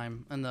all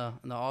time in the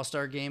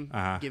All-Star game,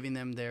 giving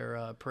them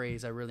their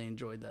praise. I really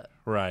enjoyed that.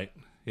 Right.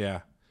 Yeah.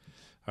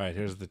 All right.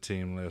 Here's the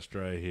team list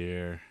right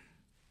here,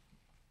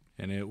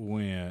 and it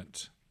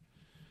went.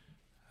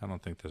 I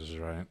don't think this is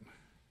right.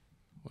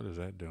 What is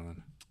that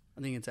doing?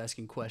 I think it's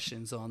asking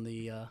questions on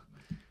the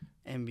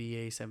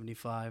NBA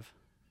 75.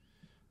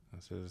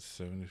 That says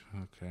 70.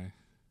 Okay.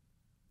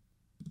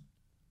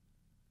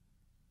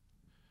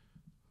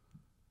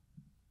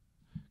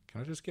 Can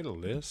I just get a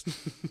list?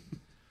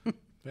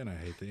 Man, I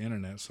hate the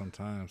internet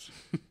sometimes.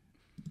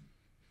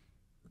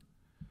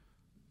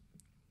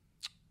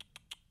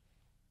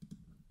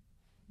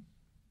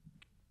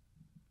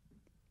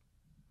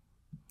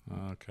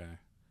 Okay.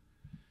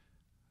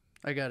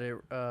 I got it.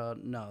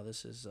 No,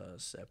 this is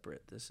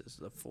separate. This is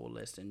the full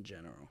list in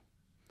general.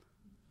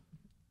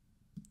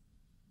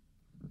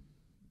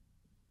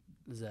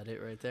 Is that it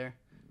right there?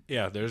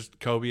 Yeah, there's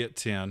Kobe at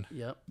 10.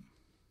 Yep.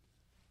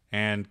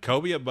 And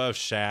Kobe above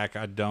Shaq,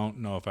 I don't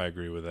know if I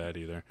agree with that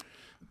either.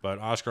 But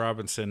Oscar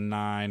Robertson,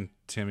 9.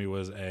 Timmy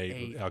was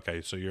 8.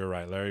 Okay, so you're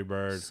right. Larry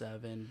Bird.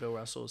 7. Bill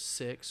Russell,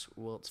 6.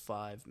 Wilt's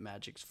 5.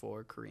 Magic's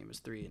 4. Kareem is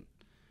 3. And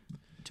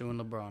 2 and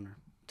LeBron.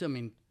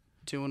 2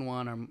 and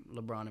 1 are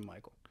LeBron and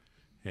Michael.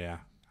 Yeah.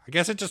 I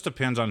guess it just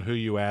depends on who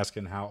you ask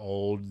and how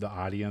old the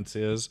audience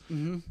is,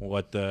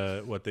 what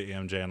the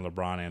MJ and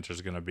LeBron answer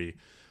is going to be.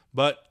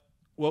 But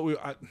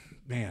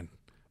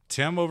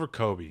Tim over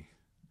Kobe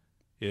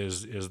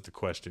is the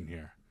question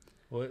here.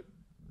 What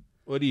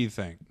do you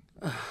think?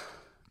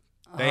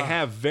 They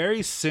have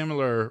very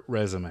similar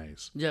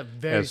resumes. Yeah,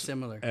 very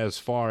similar. As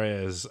far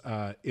as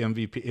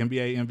NBA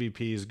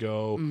MVPs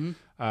go,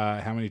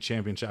 how many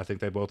championships? I think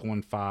they both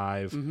won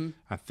 5.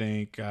 I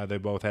think they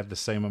both had the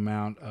same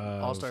amount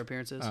of All-Star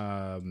appearances,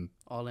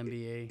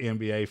 All-NBA,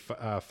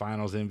 NBA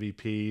Finals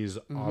MVPs,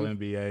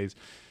 All-NBAs,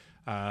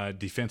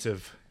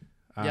 defensive.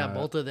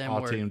 Both of them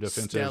all-team were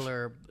defensive.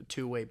 stellar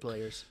two-way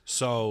players.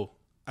 So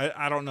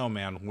I don't know,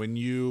 man. When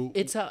you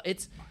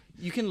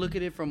you can look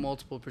at it from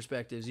multiple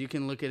perspectives. You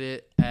can look at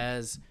it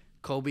as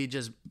Kobe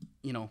just,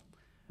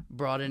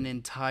 brought an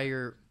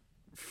entire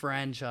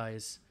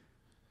franchise,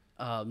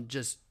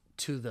 just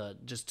to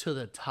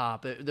the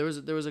top. There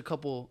was a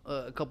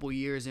couple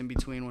years in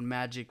between when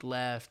Magic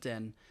left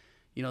and,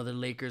 the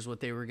Lakers, what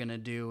they were gonna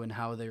do and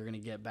how they were gonna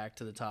get back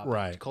to the top.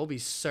 Right. Kobe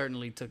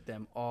certainly took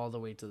them all the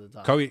way to the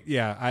top. Kobe,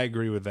 yeah, I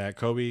agree with that.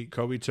 Kobe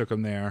took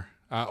them there.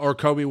 Or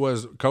Kobe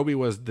was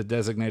the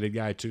designated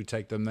guy to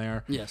take them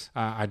there. Yes.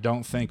 I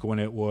don't think when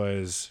it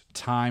was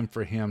time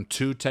for him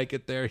to take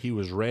it there, he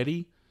was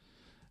ready.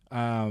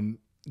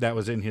 That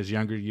was in his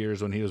younger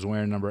years when he was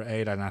wearing number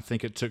 8, and I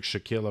think it took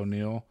Shaquille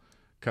O'Neal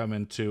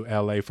coming to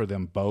LA for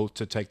them both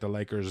to take the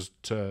Lakers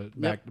to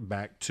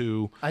back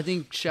to. I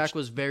think Shaq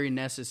was very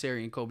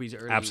necessary in Kobe's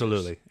early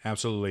Absolutely, years.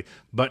 Absolutely,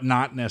 but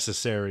not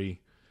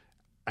necessary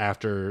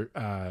after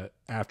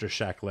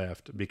Shaq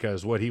left,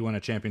 because he won a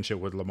championship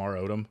with Lamar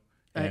Odom.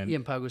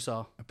 And Pau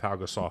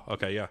Gasol.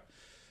 Okay, yeah.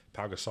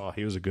 Pau Gasol,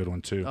 he was a good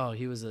one too. Oh,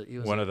 he was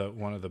one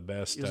of the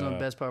best. He was one of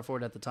the best power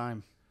forward at the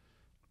time.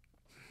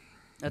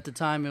 At the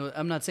time,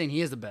 I'm not saying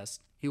he is the best.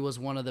 He was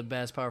one of the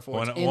best power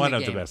forwards in the game. One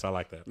of the best. I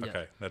like that. Yeah.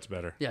 Okay, that's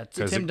better. Yeah,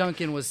 Tim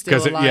Duncan was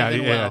still alive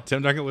and well.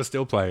 Tim Duncan was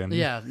still playing.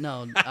 Yeah,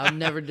 no, I've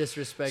never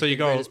disrespected the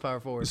greatest power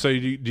forward. So do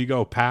you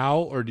go Pau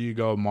or do you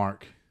go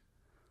Mark?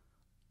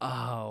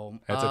 Oh,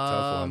 that's a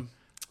tough one.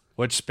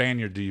 Which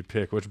Spaniard do you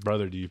pick? Which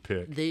brother do you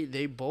pick?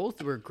 They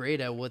both were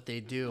great at what they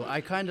do. I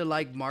kind of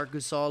like Marc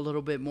Gasol a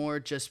little bit more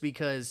just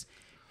because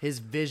his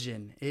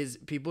vision.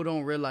 People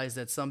don't realize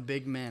that some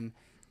big men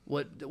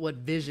what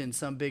vision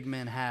some big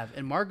men have.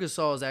 And Marc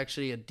Gasol is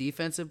actually a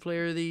defensive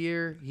player of the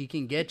year. He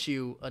can get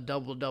you a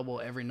double-double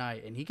every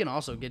night, and he can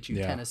also get you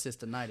 10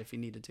 assists a night if he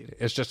needed to.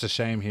 It's just a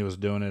shame he was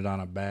doing it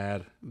on a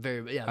bad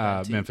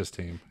bad team. Memphis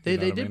team. They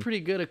did pretty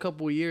good a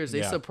couple of years.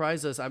 They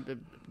surprised us.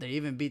 They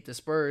even beat the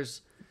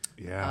Spurs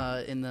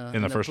in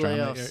the first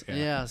playoffs.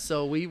 round.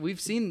 So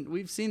we've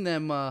seen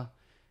them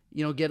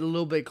get a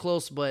little bit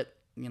close, but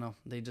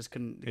they just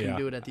couldn't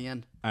do it at the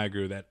end. I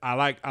agree with that. I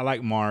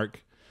like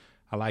Marc.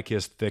 I like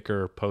his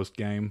thicker post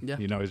game. Yeah.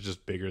 He's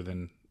just bigger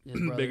than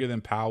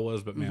Powell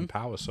was, but man,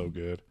 Powell was so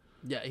good.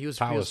 Yeah, he was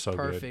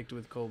perfect good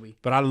with Kobe.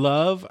 But I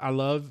love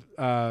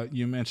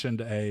you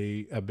mentioned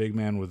a big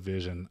man with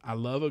vision. I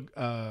love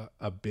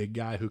a big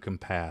guy who can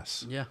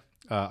pass. Yeah.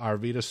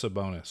 Arvydas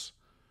Sabonis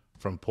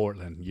from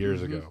Portland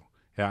years ago.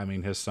 Yeah, I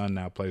mean his son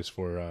now plays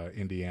for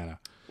Indiana.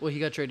 Well, he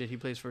got traded. He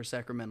plays for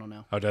Sacramento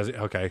now. Oh, does he?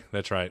 Okay,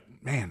 that's right.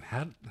 Man,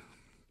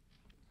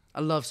 I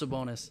love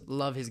Sabonis.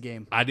 Love his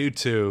game. I do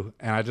too,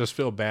 and I just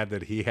feel bad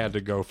that he had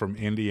to go from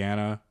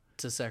Indiana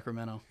to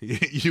Sacramento.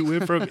 You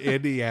went from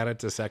Indiana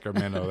to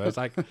Sacramento. That's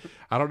like,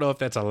 I don't know if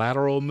that's a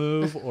lateral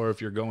move or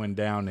if you're going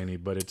down any,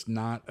 but it's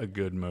not a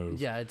good move.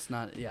 Yeah, it's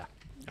not. Yeah.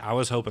 I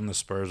was hoping the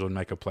Spurs would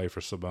make a play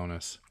for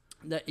Sabonis.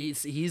 That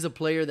he's a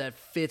player that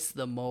fits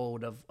the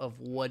mold of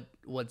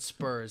what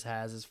Spurs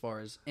has as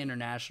far as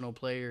international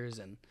players,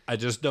 and I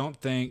just don't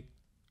think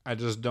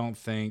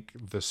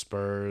the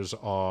Spurs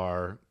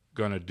are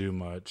going to do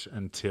much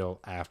until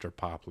after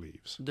Pop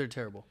leaves. They're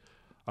terrible.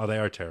 Oh, they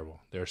are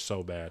terrible. They're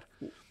so bad.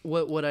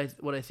 What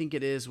I think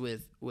it is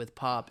with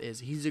Pop is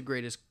he's the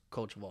greatest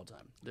coach of all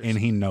time. And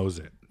he knows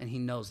it.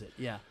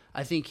 Yeah.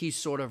 I think he's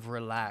sort of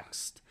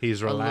relaxed.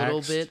 He's relaxed a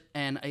little bit,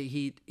 and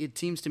it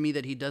seems to me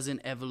that he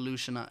doesn't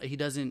he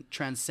doesn't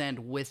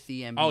transcend with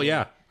the NBA. Oh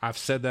yeah, I've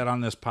said that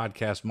on this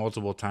podcast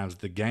multiple times.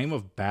 The game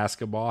of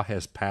basketball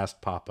has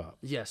passed Pop up.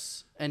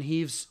 Yes, and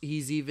he's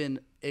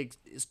even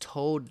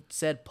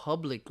said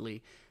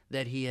publicly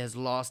that he has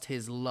lost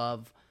his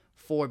love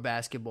for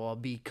basketball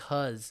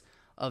because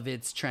of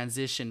its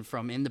transition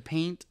from in the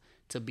paint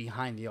to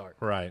behind the arc.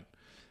 Right.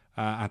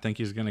 I think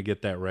he's going to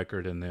get that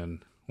record, and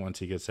then once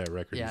he gets that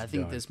record, I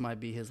think done. This might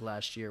be his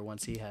last year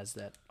once he has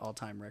that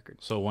all-time record.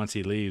 So once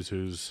he leaves,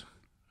 who's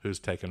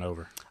taking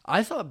over?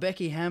 I thought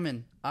Becky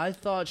Hammon. I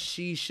thought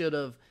she should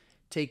have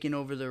taken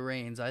over the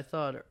reins. I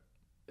thought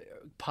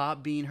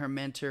Pop being her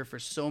mentor for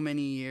so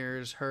many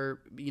years, her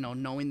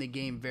knowing the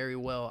game very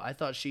well. I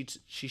thought she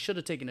should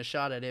have taken a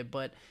shot at it,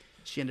 but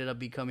she ended up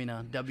becoming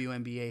a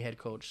WNBA head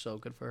coach. So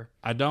good for her.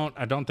 I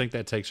don't think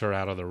that takes her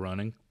out of the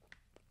running,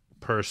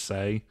 per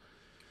se.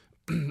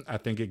 I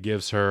think it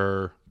gives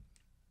her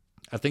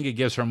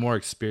more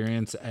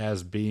experience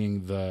as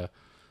being the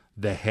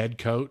head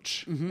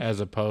coach as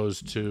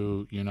opposed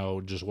to,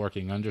 just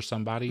working under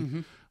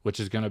somebody, which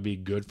is going to be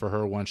good for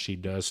her once she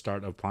does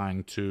start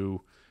applying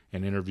to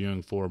and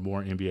interviewing for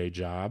more NBA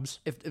jobs.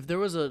 If there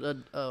was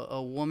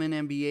a woman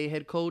NBA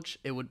head coach,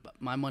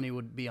 my money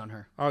would be on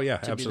her. Oh yeah,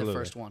 to absolutely. be the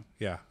first one.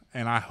 Yeah,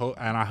 and I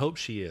hope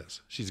she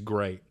is. She's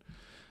great.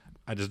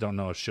 I just don't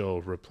know if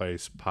she'll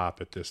replace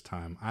Pop at this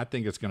time. I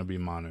think it's going to be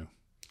Manu.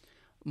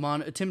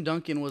 Tim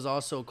Duncan was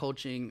also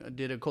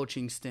did a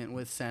coaching stint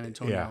with San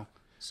Antonio. Yeah,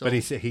 so, but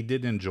he said he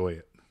did enjoy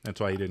it.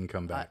 That's why he didn't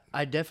come back.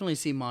 I definitely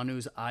see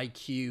Manu's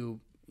IQ,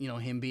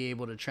 him be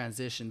able to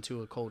transition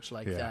to a coach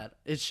like that.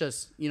 It's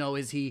just,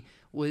 is he?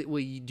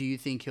 Do you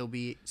think he'll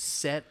be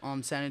set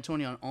on San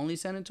Antonio, on only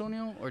San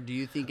Antonio, or do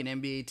you think an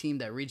NBA team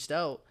that reached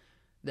out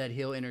that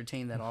he'll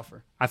entertain that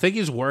offer? I think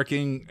he's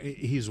working.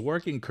 He's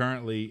working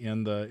currently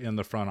in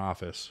the front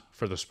office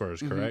for the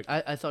Spurs. Correct.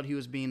 I thought he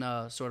was being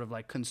a sort of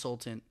like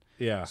consultant.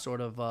 Yeah. Sort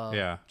of.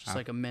 Just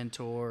like a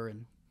mentor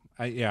and.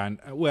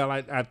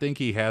 I think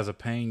he has a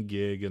paying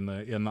gig in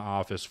the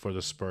office for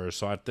the Spurs.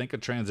 So I think a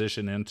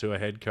transition into a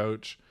head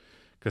coach,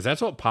 because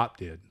that's what Pop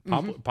did.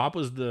 Pop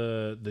was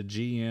the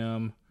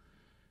GM.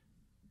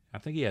 I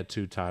think he had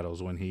 2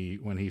 titles when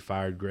he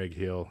fired Greg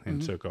Hill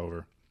and took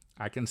over.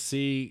 I can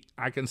see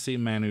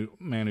Manu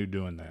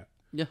doing that.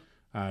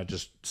 Yeah.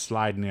 Just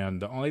sliding in.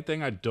 The only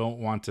thing I don't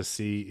want to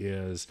see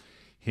is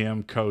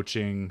him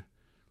coaching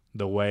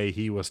the way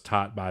he was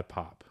taught by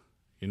Pop.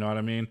 You know what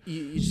I mean?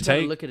 You just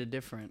gotta look at it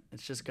different.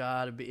 It's just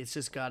gotta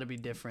be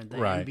different. The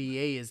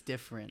NBA is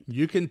different.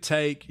 You can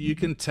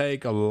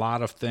take a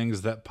lot of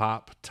things that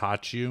Pop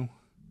taught you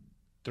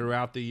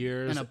throughout the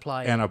years and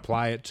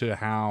apply it to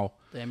how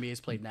the NBA is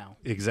played now.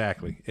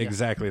 Exactly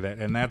that.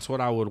 And that's what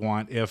I would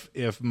want.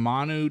 If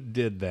Manu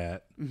did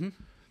that,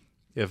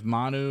 if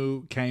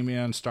Manu came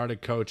in,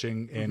 started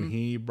coaching, and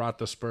he brought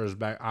the Spurs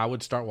back, I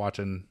would start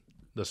watching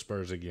the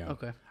Spurs again.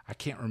 Okay. I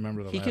can't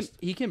remember the last.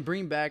 He can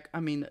bring back. I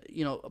mean,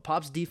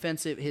 Pop's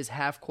defensive, his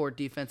half court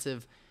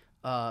defensive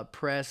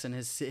press and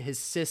his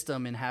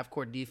system in half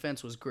court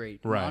defense was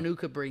great. Right. Manu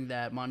could bring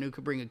that. Manu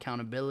could bring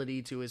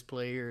accountability to his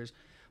players.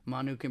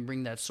 Manu can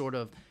bring that sort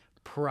of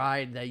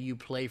pride that you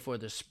play for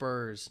the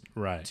Spurs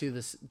to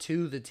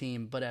the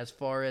team. But as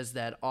far as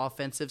that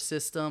offensive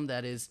system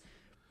that is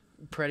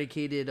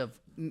predicated of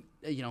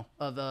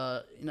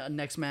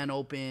next man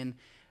open,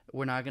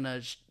 We're not going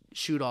to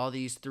shoot all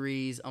these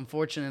threes.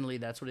 Unfortunately,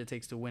 that's what it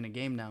takes to win a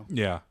game now.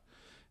 Yeah.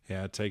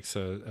 Yeah, it takes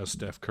a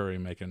Steph Curry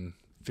making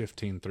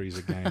 15 threes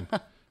a game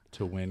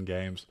to win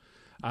games.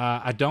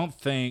 I don't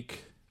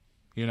think,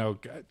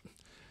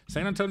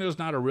 San Antonio's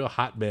not a real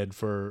hotbed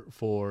for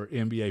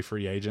NBA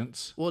free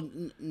agents. Well,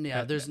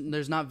 yeah,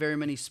 there's not very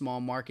many small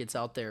markets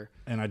out there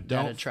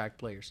that attract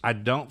players. I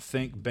don't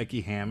think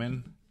Becky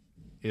Hammon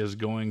is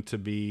going to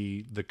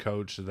be the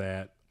coach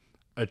that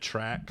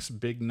attracts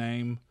big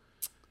name,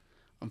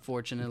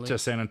 unfortunately, to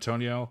San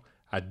Antonio.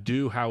 I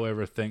do,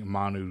 however, think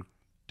Manu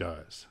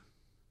does.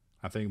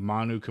 I think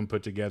Manu can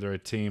put together a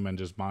team, and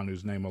just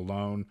Manu's name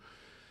alone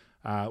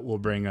will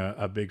bring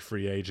a big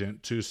free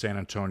agent to San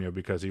Antonio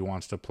because he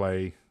wants to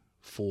play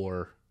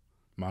for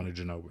Manu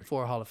Ginobili.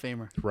 For a Hall of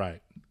Famer.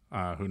 Right.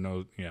 Who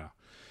knows? Yeah.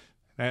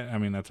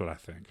 That's what I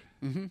think.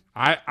 Mm-hmm.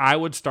 I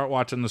would start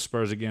watching the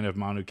Spurs again if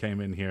Manu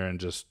came in here and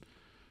just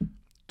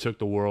took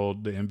the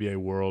NBA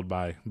world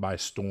by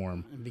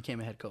storm. And became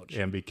a head coach.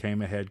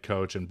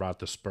 And brought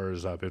the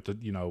Spurs up.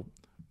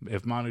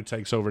 If Manu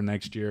takes over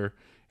next year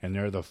and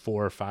they're the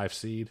 4 or 5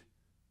 seed,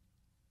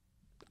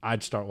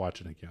 I'd start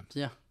watching again.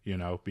 Yeah.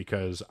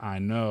 Because I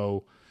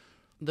know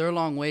they're a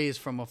long ways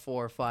from a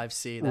 4 or 5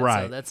 seed.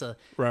 That's a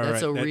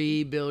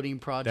rebuilding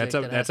project.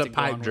 That's a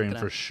pipe dream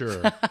for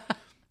sure.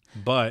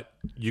 But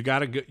you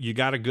got a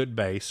good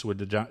base with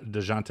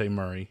DeJounte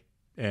Murray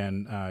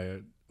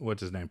and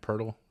what's his name,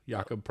 Poeltl,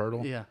 Jakob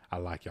Poeltl. Yeah, I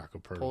like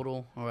Jakob Poeltl.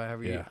 Poeltl, or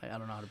whatever. Yeah. I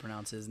don't know how to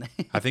pronounce his name.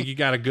 I think you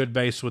got a good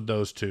base with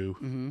those two,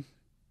 mm-hmm.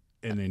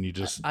 and then you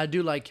just. I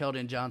do like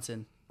Keldon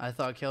Johnson. I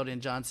thought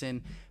Keldon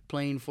Johnson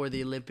playing for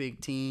the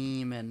Olympic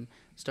team and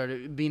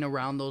started being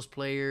around those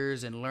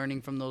players and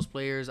learning from those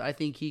players. I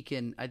think he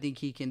can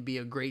be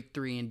a great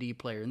 3-and-D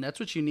player, and that's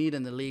what you need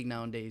in the league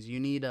nowadays. You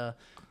need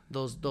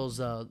those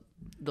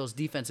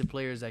defensive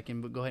players that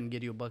can go ahead and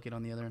get you a bucket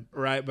on the other end.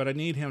 Right, but I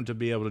need him to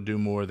be able to do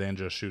more than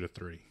just shoot a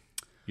 3.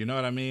 You know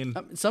what I mean?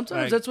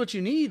 Sometimes that's what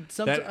you need.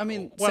 San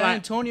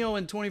Antonio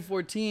in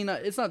 2014,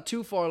 it's not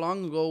too far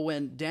long ago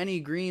when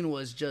Danny Green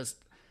was just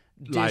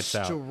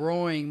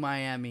destroying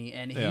Miami,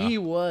 and he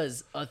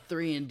was a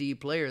 3-and-D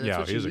player. That's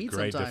what you need sometimes. Yeah, he was a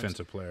great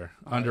defensive player.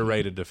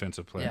 Underrated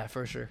defensive player. Yeah,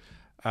 for sure.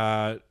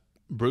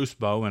 Bruce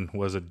Bowen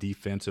was a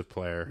defensive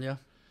player. Yeah.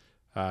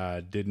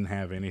 Didn't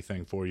have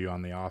anything for you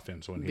on the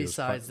offense when he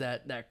besides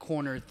that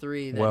corner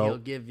 3 that he'll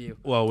give you.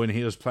 Well, when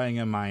he was playing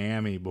in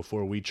Miami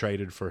before we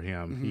traded for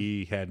him, mm-hmm.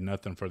 he had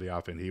nothing for the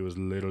offense. He was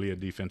literally a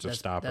defensive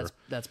stopper.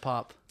 That's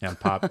Pop.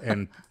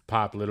 And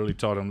Pop literally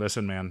told him,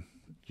 "Listen, man,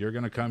 you're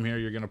going to come here.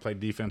 You're going to play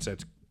defense.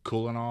 That's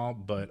cool and all,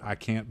 but I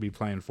can't be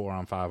playing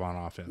 4-on-5 on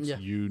offense. Yeah.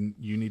 You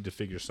need to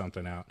figure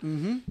something out."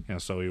 Mm-hmm.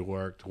 And so he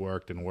worked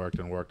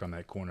on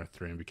that corner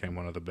 3 and became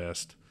one of the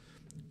best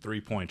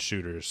 3-point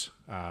shooters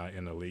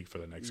in the league for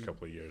the next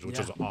couple of years, which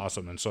is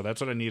awesome. And so that's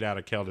what I need out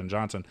of Keldon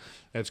Johnson.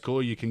 That's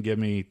cool. You can give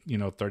me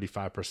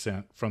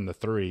 35% from the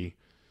 3.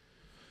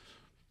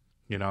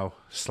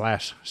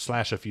 Slash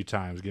a few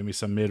times. Give me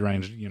some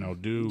mid-range.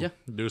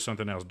 Do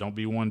something else. Don't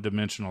be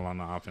one-dimensional on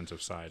the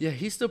offensive side. Yeah,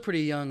 he's still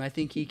pretty young. I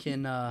think he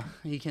can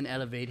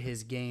elevate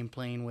his game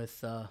playing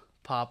with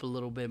Pop a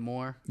little bit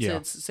more. Yeah, so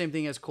it's the same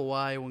thing as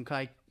Kawhi.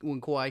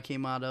 When Kawhi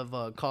came out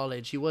of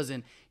college,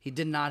 he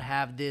did not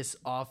have this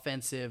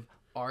offensive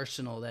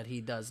arsenal that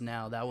he does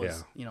now. That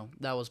was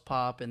that was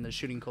Pop and the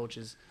shooting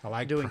coaches.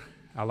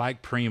 I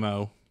like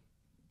Primo.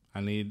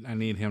 I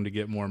need him to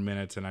get more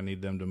minutes, and I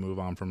need them to move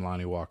on from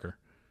Lonnie Walker.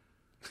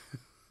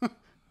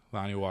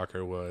 Lonnie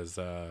Walker was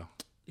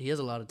he has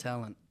a lot of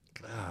talent.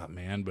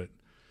 Man, but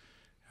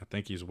I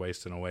think he's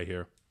wasting away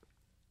here.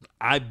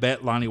 I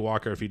bet Lonnie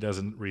Walker, if he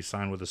doesn't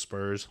re-sign with the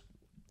Spurs,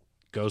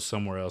 goes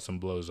somewhere else and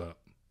blows up.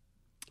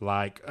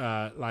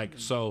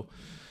 So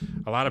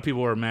a lot of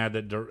people were mad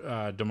that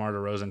DeMar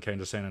DeRozan came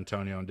to San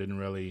Antonio and didn't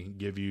really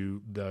give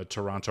you the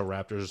Toronto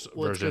Raptors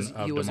version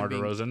of DeMar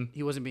DeRozan.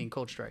 He wasn't being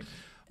coached right.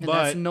 And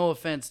that's no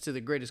offense to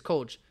the greatest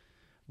coach,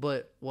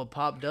 but what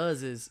Pop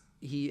does is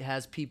he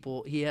has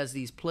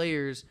these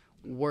players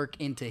work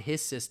into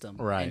his system.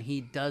 Right. And he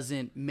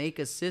doesn't make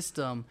a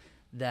system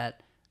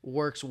that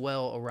works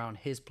well around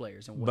his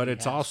players. But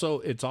it's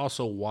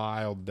also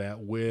wild that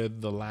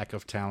with the lack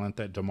of talent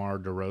that DeMar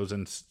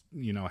DeRozan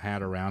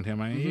had around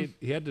him. I mean,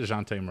 he had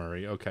DeJounte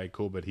Murray. Okay,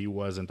 cool, but he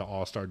wasn't the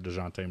all-star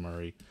DeJounte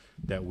Murray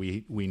that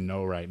we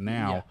know right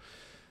now. Yeah.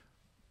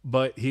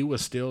 But he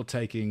was still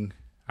taking.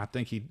 I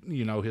think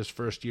his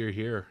first year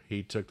here,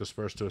 he took the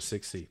Spurs to a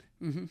 6 seed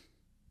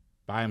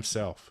by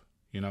himself.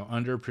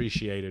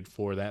 Underappreciated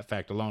for that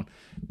fact alone.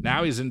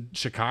 Now he's in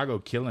Chicago,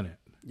 killing it.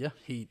 Yeah,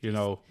 he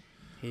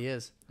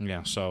is.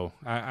 Yeah, so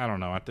I don't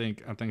know. I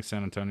think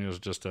San Antonio is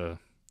just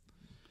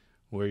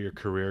where your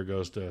career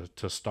goes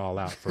to stall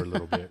out for a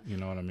little bit. You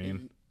know what I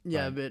mean?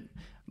 Yeah, but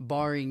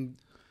barring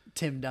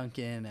Tim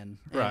Duncan and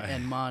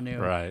Manu.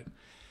 Right.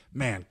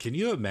 Man, can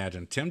you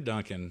imagine Tim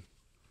Duncan?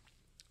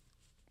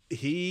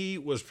 He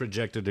was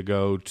projected to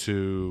go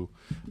to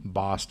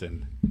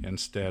Boston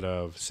instead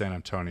of San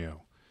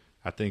Antonio.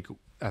 I think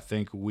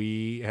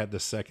we had the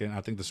second.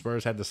 I think the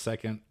Spurs had the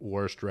second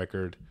worst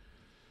record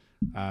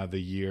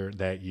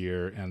that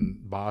year,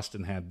 and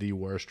Boston had the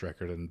worst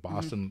record. And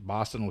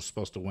Boston was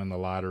supposed to win the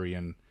lottery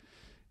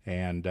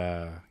and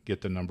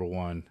get the number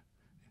one.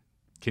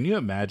 Can you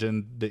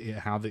imagine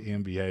how the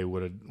NBA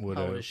would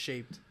have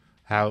shaped?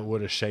 How it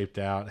would have shaped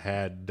out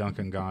had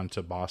Duncan gone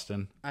to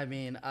Boston? I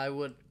mean, I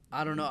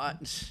don't know.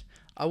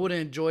 I would have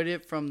enjoyed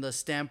it from the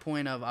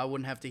standpoint of I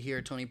wouldn't have to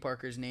hear Tony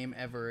Parker's name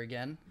ever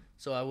again.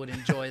 So I would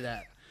enjoy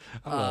that.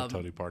 I love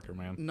Tony Parker,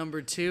 man.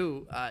 Number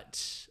two,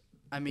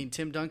 I mean,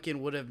 Tim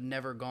Duncan would have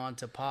never gone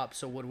to Pop.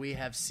 So would we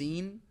have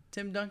seen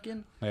Tim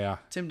Duncan? Yeah.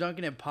 Tim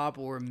Duncan and Pop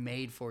were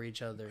made for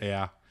each other.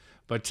 Yeah.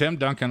 But Tim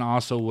Duncan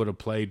also would have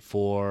played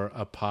for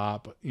a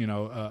Pop,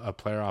 a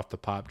player off the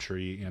Pop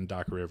tree in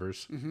Doc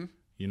Rivers. Mm-hmm.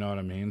 You know what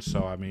I mean?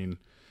 So, I mean,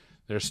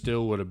 there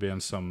still would have been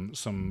some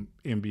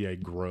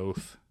NBA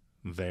growth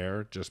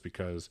there just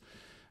because,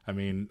 I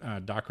mean,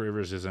 Doc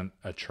Rivers isn't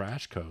a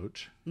trash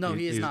coach. No,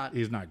 he is not.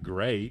 He's not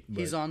great.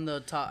 He's on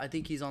the top. I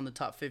think he's on the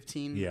top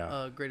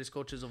 15 greatest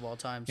coaches of all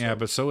time. So. Yeah,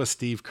 but so is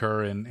Steve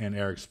Kerr and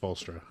Eric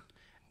Spoelstra.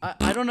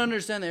 I don't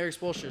understand the Eric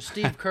Spoelstra.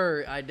 Steve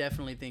Kerr, I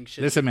definitely think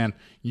should. Listen, man,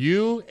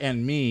 you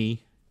and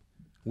me,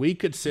 we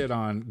could sit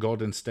on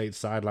Golden State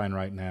sideline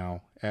right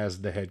now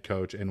as the head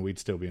coach, and we'd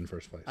still be in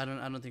first place. I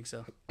don't think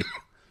so.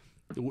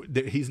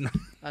 He's not.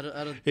 I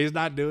don't. He's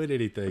not doing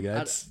anything.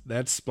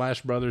 That's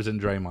Splash Brothers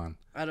and Draymond.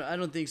 I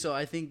don't think so.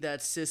 I think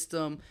that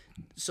system.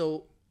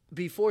 So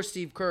before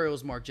Steve Kerr, it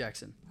was Mark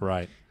Jackson.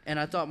 Right. And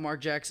I thought Mark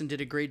Jackson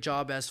did a great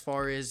job as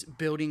far as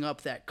building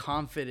up that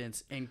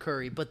confidence in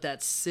Curry. But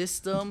that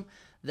system,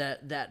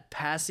 that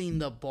passing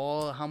the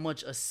ball, how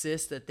much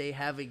assists that they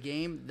have a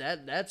game,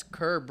 that's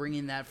Kerr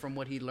bringing that from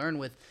what he learned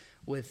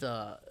with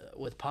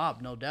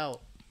Pop, no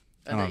doubt.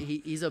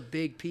 He's a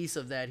big piece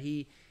of that.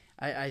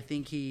 I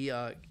think he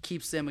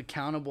keeps them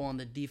accountable on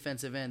the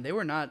defensive end. They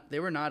were not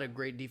a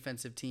great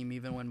defensive team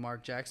even when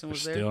Mark Jackson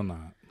was there. Still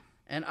not.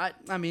 And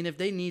I mean, if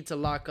they need to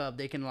lock up,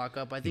 they can lock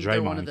up. I think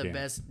they're one of the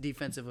best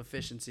defensive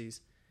efficiencies,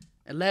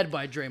 and led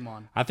by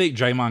Draymond. I think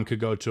Draymond could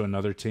go to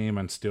another team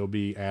and still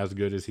be as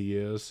good as he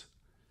is.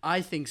 I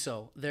think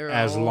so. There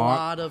are a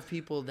lot of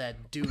people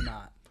that do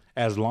not.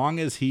 As long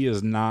as he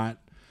is not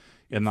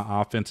in the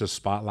offensive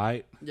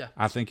spotlight, yeah.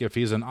 I think if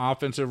he's an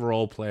offensive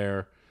role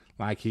player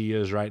like he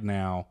is right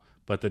now,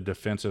 but the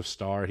defensive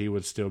star, he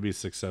would still be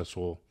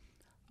successful.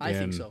 I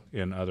think so.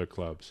 In other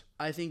clubs.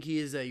 I think he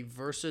is a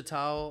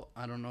versatile,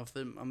 I don't know if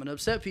I'm going to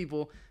upset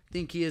people, I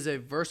think he is a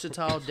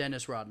versatile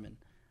Dennis Rodman.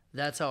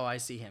 That's how I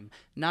see him.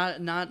 Not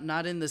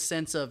in the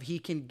sense of he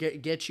can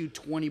get you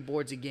 20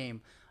 boards a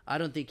game. I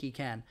don't think he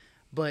can.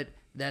 But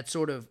that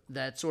sort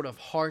of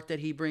heart that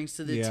he brings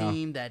to the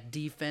team, that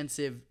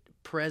defensive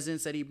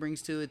presence that he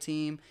brings to the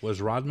team.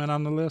 Was Rodman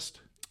on the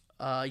list?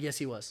 Yes,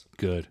 he was.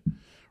 Good.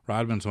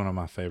 Rodman's one of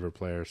my favorite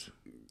players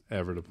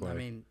ever to play. I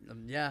mean,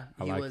 yeah,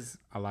 was.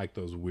 I like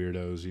those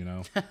weirdos,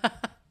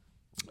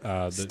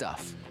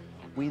 Stuff.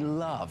 We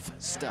love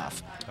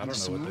stuff.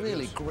 There's some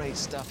really great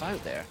stuff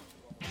out there.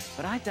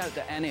 But I doubt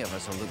that any of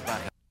us will look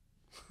back.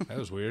 That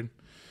was weird.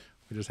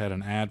 We just had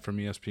an ad from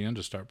ESPN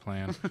to start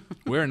playing.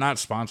 We're not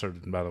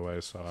sponsored, by the way,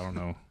 so I don't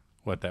know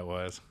what that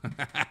was.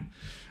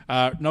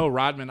 No,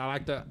 Rodman. I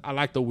like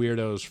the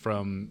weirdos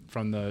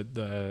from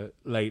the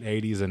late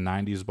 '80s and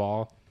 '90s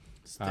ball.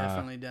 It's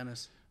definitely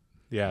Dennis.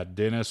 Yeah,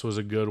 Dennis was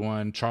a good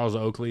one. Charles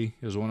Oakley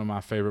is one of my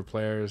favorite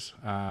players.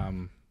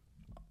 On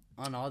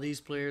all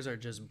these players are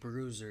just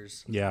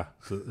bruisers. Yeah,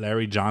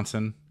 Larry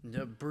Johnson.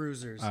 Yeah,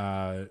 bruisers.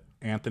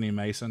 Anthony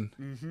Mason.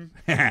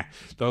 Mm-hmm.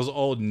 Those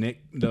old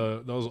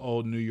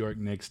New York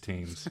Knicks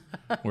teams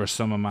were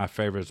some of my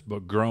favorites.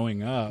 But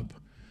growing up,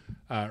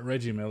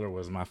 Reggie Miller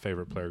was my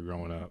favorite player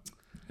growing up.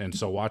 And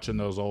so watching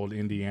those old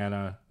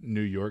Indiana,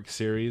 New York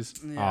series,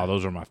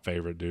 those are my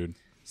favorite, dude.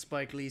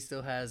 Spike Lee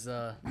still has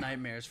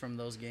nightmares from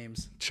those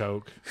games.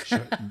 Choke.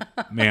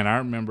 Man, I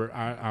remember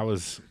I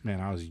was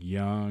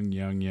young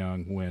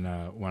when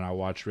I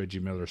watched Reggie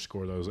Miller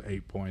score those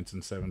 8 points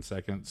in 7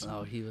 seconds.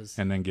 Oh, he was.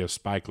 And then give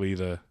Spike Lee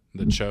the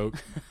choke.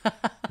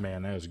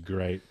 Man, that was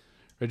great.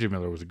 Reggie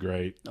Miller was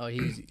great. Oh,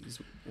 he's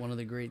one of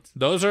the greats.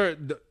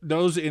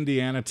 Those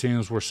Indiana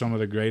teams were some of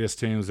the greatest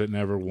teams that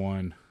never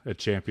won a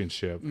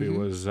championship. Mm-hmm. It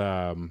was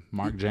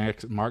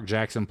Mark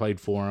Jackson played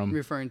for them.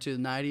 Referring to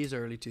the 90s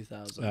or early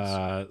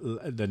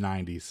 2000s? The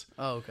 90s.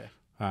 Oh, okay.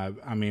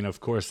 I mean,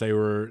 of course, they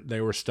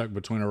were stuck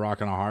between a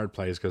rock and a hard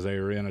place because they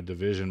were in a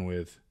division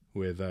with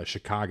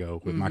Chicago,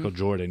 with Michael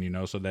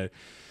Jordan, so that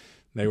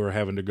they were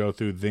having to go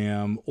through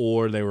them,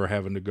 or they were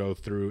having to go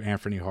through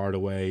Anthony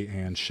Hardaway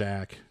and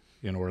Shaq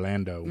in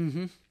Orlando.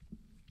 Mm-hmm.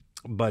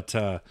 But,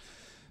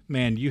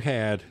 man, you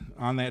had,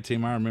 on that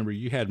team, I remember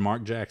you had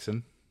Mark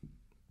Jackson,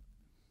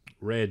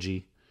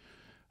 Reggie,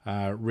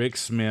 Rick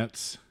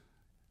Smits,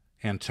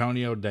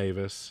 Antonio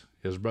Davis,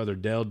 his brother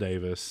Dell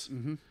Davis.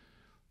 Mm-hmm.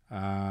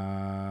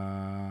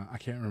 I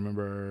can't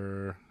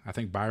remember. I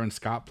think Byron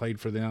Scott played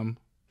for them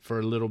for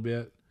a little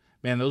bit.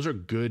 Man, those are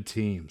good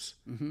teams.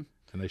 Mm-hmm.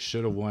 And they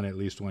should have won at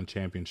least one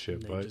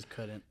championship. They just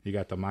couldn't. You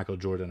got the Michael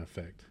Jordan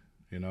effect.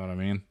 You know what I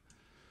mean?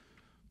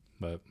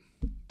 But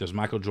does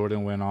Michael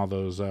Jordan win all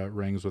those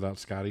rings without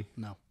Scottie?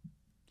 No.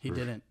 He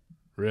didn't.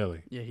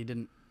 Really? Yeah, he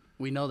didn't.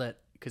 We know that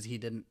because he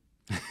didn't.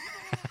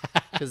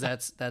 Because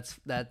that's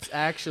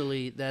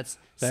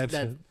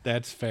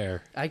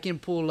fair. I can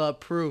pull up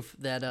proof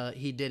that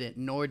he didn't,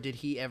 nor did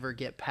he ever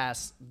get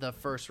past the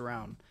first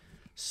round.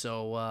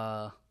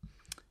 So,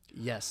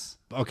 yes.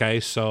 Okay,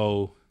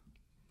 so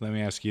let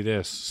me ask you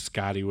this: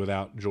 Scottie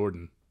without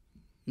Jordan?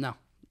 No.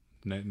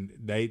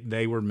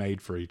 They were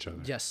made for each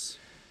other. Yes.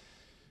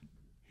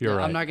 You're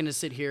right. I'm not going to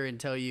sit here and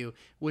tell you,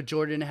 would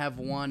Jordan have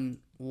won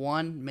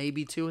one,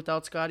 maybe two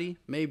without Scottie?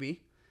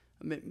 Maybe.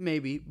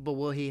 But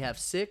will he have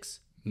 6?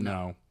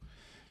 No.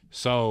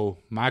 So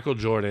Michael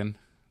Jordan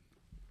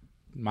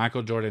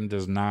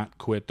does not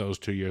quit those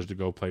 2 years to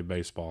go play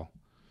baseball.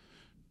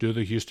 Do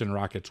the Houston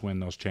Rockets win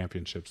those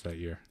championships that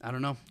year? I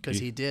don't know, because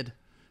he did.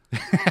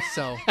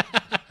 So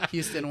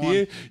Houston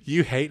won.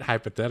 You hate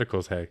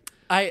hypotheticals, hey?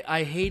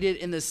 I hate it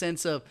in the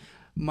sense of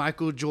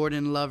Michael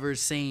Jordan lovers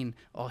saying,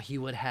 "Oh, he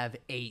would have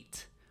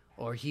 8,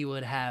 or he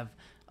would have,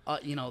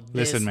 this,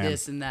 Listen, man,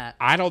 this, and that."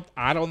 I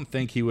don't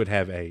think he would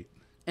have 8.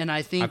 And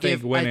I think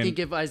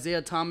if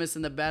Isaiah Thomas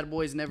and the Bad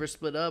Boys never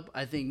split up,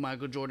 I think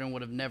Michael Jordan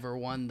would have never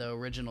won the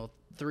original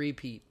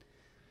 3-peat.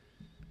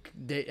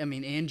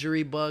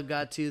 Injury bug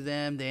got to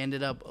them. They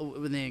ended up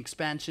with the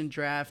expansion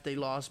draft. They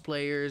lost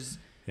players.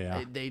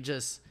 Yeah,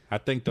 I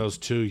think those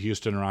 2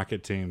 Houston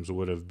Rocket teams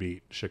would have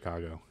beat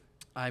Chicago.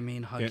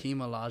 Hakeem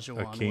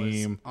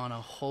Olajuwon was on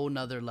a whole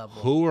nother level.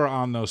 Who were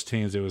on those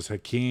teams? It was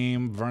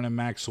Hakeem, Vernon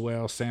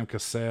Maxwell, Sam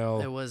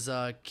Cassell. It was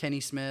Kenny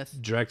Smith.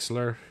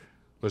 Drexler.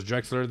 Was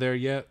Drexler there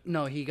yet?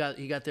 No, he got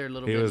there a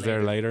little He bit later. He was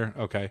there later?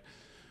 Okay.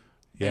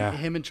 Yeah. And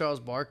him and Charles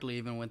Barkley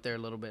even went there a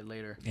little bit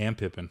later. And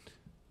Pippen.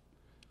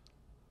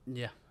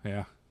 Yeah.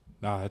 Yeah.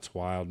 No, that's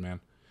wild,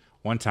 man.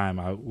 One time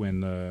when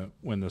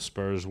the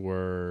Spurs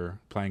were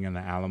playing in the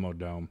Alamo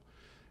Dome,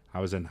 I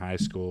was in high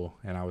school,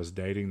 and I was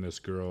dating this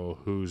girl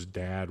whose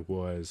dad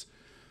was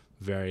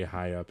very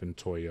high up in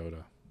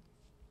Toyota.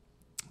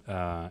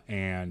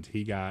 And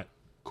he got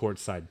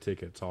courtside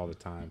tickets all the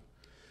time.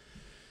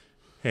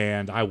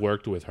 And I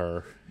worked with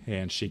her,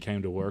 and she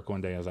came to work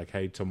one day. I was like,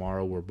 "Hey,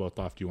 tomorrow we're both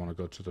off. Do you want to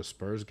go to the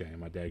Spurs game?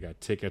 My dad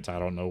got tickets. I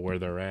don't know where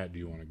they're at. Do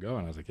you want to go?"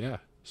 And I was like, "Yeah."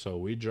 So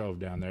we drove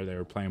down there. They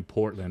were playing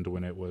Portland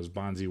when it was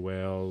Bonzi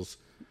Wells.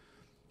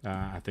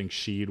 I think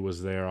Sheed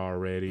was there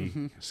already.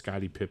 Mm-hmm.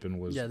 Scottie Pippen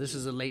was. Yeah, this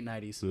is the late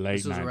 90s.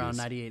 This was around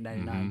 98,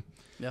 99.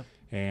 Mm-hmm. Yep.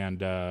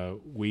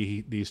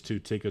 And these 2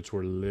 tickets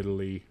were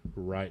literally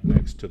right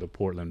next to the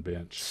Portland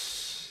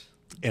bench.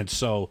 And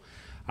so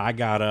I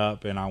got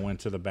up and I went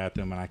to the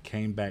bathroom and I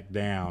came back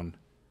down,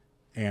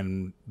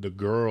 and the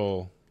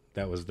girl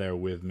that was there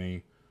with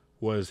me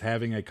was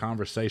having a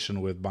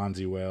conversation with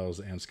Bonzi Wells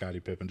and Scottie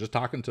Pippen, just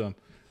talking to them.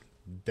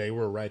 They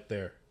were right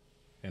there,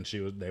 and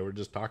they were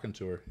just talking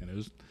to her, and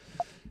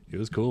it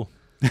was cool.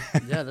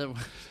 Yeah.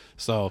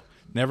 So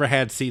never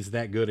had seats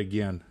that good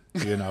again,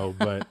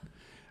 but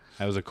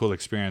that was a cool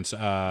experience.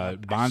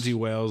 Bonzi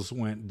Wells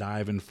went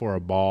diving for a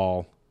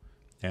ball,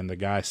 and the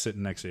guy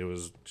sitting next to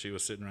she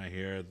was sitting right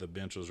here. The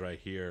bench was right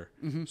here.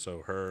 Mm-hmm.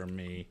 So her and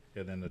me,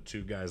 and then the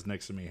 2 guys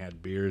next to me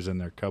had beers in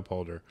their cup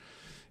holder.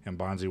 And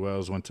Bonzi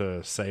Wells went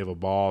to save a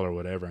ball or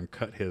whatever and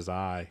cut his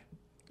eye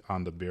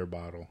on the beer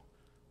bottle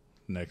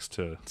next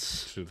to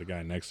the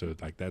guy next to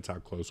it. Like, that's how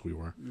close we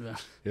were. Yeah.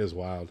 It was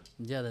wild.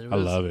 Yeah, I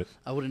love it.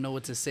 I wouldn't know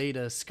what to say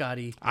to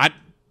Scottie.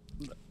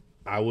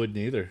 I wouldn't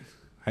either.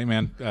 Hey,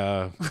 man,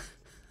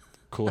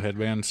 cool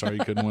headband. Sorry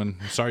you couldn't win.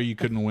 Sorry you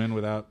couldn't win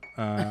without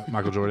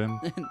Michael Jordan.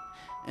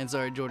 And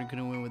sorry Jordan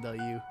couldn't win without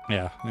you.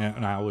 Yeah.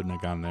 No, I wouldn't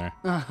have gone there.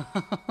 I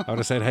would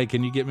have said, "Hey,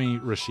 can you get me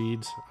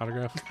Rasheed's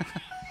autograph?"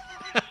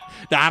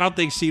 No, I don't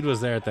think Sheed was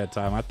there at that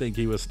time. I think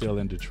he was still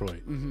in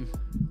Detroit. Mm-hmm.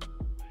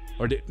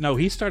 No,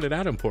 he started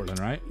out in Portland,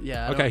 right?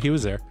 Yeah. Okay, he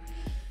was there.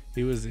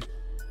 He was.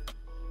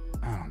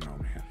 I don't know,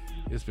 man.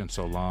 It's been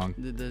so long.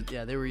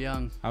 They were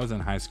young. I was in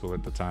high school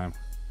at the time.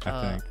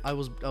 I think I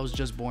was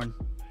just born.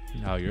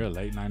 Oh, you're a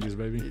late 90s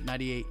baby?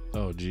 98.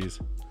 Oh, geez.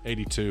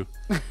 82.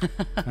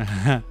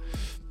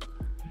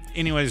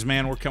 Anyways,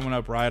 man, we're coming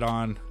up right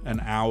on an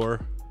hour.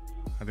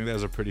 I think that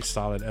was a pretty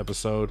solid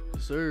episode.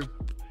 Yes, sir.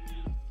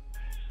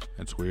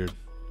 That's weird.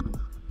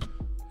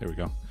 There we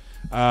go.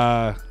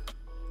 I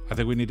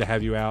think we need to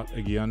have you out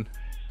again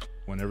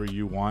whenever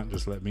you want.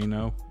 Just let me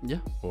know. Yeah.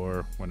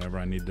 Or whenever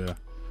I need to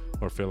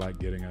or feel like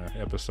getting an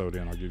episode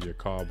in, I'll give you a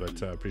call.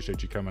 But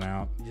appreciate you coming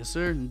out. Yes,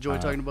 sir. Enjoy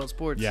talking about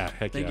sports. Yeah,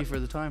 heck Thank you for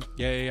the time.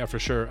 Yeah, for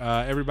sure.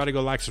 Everybody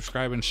go like,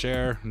 subscribe, and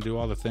share, and do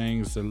all the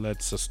things that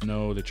lets us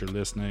know that you're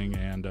listening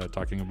and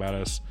talking about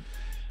us.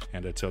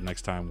 And until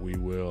next time, we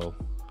will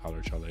holler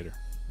at y'all later.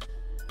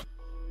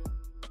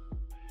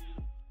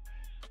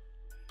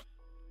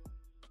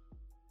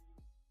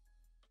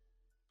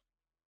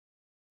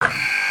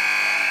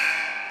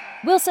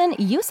 Wilson,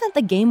 you sent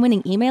the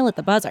game-winning email at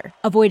the buzzer,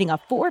 avoiding a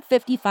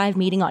 4:55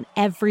 meeting on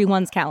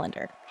everyone's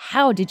calendar.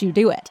 How did you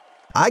do it?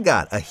 I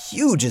got a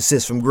huge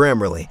assist from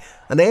Grammarly,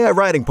 an AI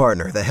writing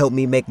partner that helped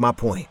me make my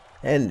point.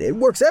 And it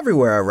works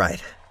everywhere I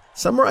write.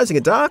 Summarizing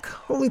a doc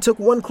only took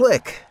one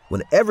click.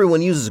 When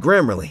everyone uses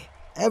Grammarly,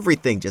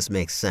 everything just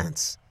makes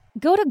sense.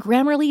 Go to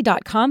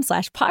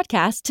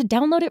Grammarly.com/podcast to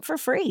download it for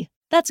free.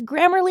 That's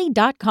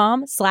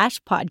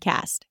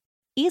Grammarly.com/podcast.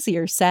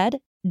 Easier said,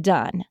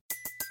 done.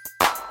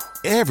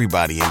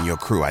 Everybody in your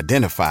crew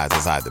identifies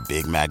as either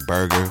Big Mac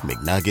Burger,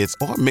 McNuggets,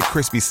 or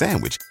McCrispy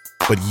Sandwich.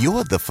 But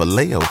you're the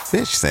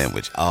Filet-O-Fish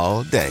Sandwich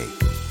all day.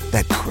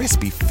 That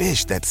crispy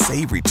fish, that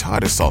savory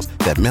tartar sauce,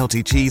 that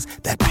melty cheese,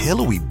 that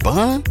pillowy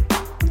bun.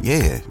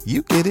 Yeah,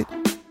 you get it.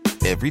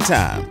 Every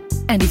time.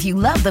 And if you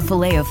love the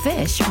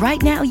Filet-O-Fish, right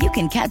now you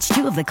can catch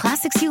two of the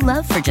classics you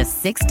love for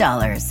just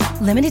 $6.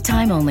 Limited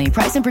time only.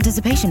 Price and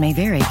participation may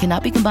vary.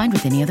 Cannot be combined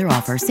with any other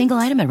offer. Single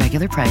item at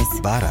regular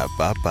price.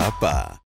 Ba-da-ba-ba-ba.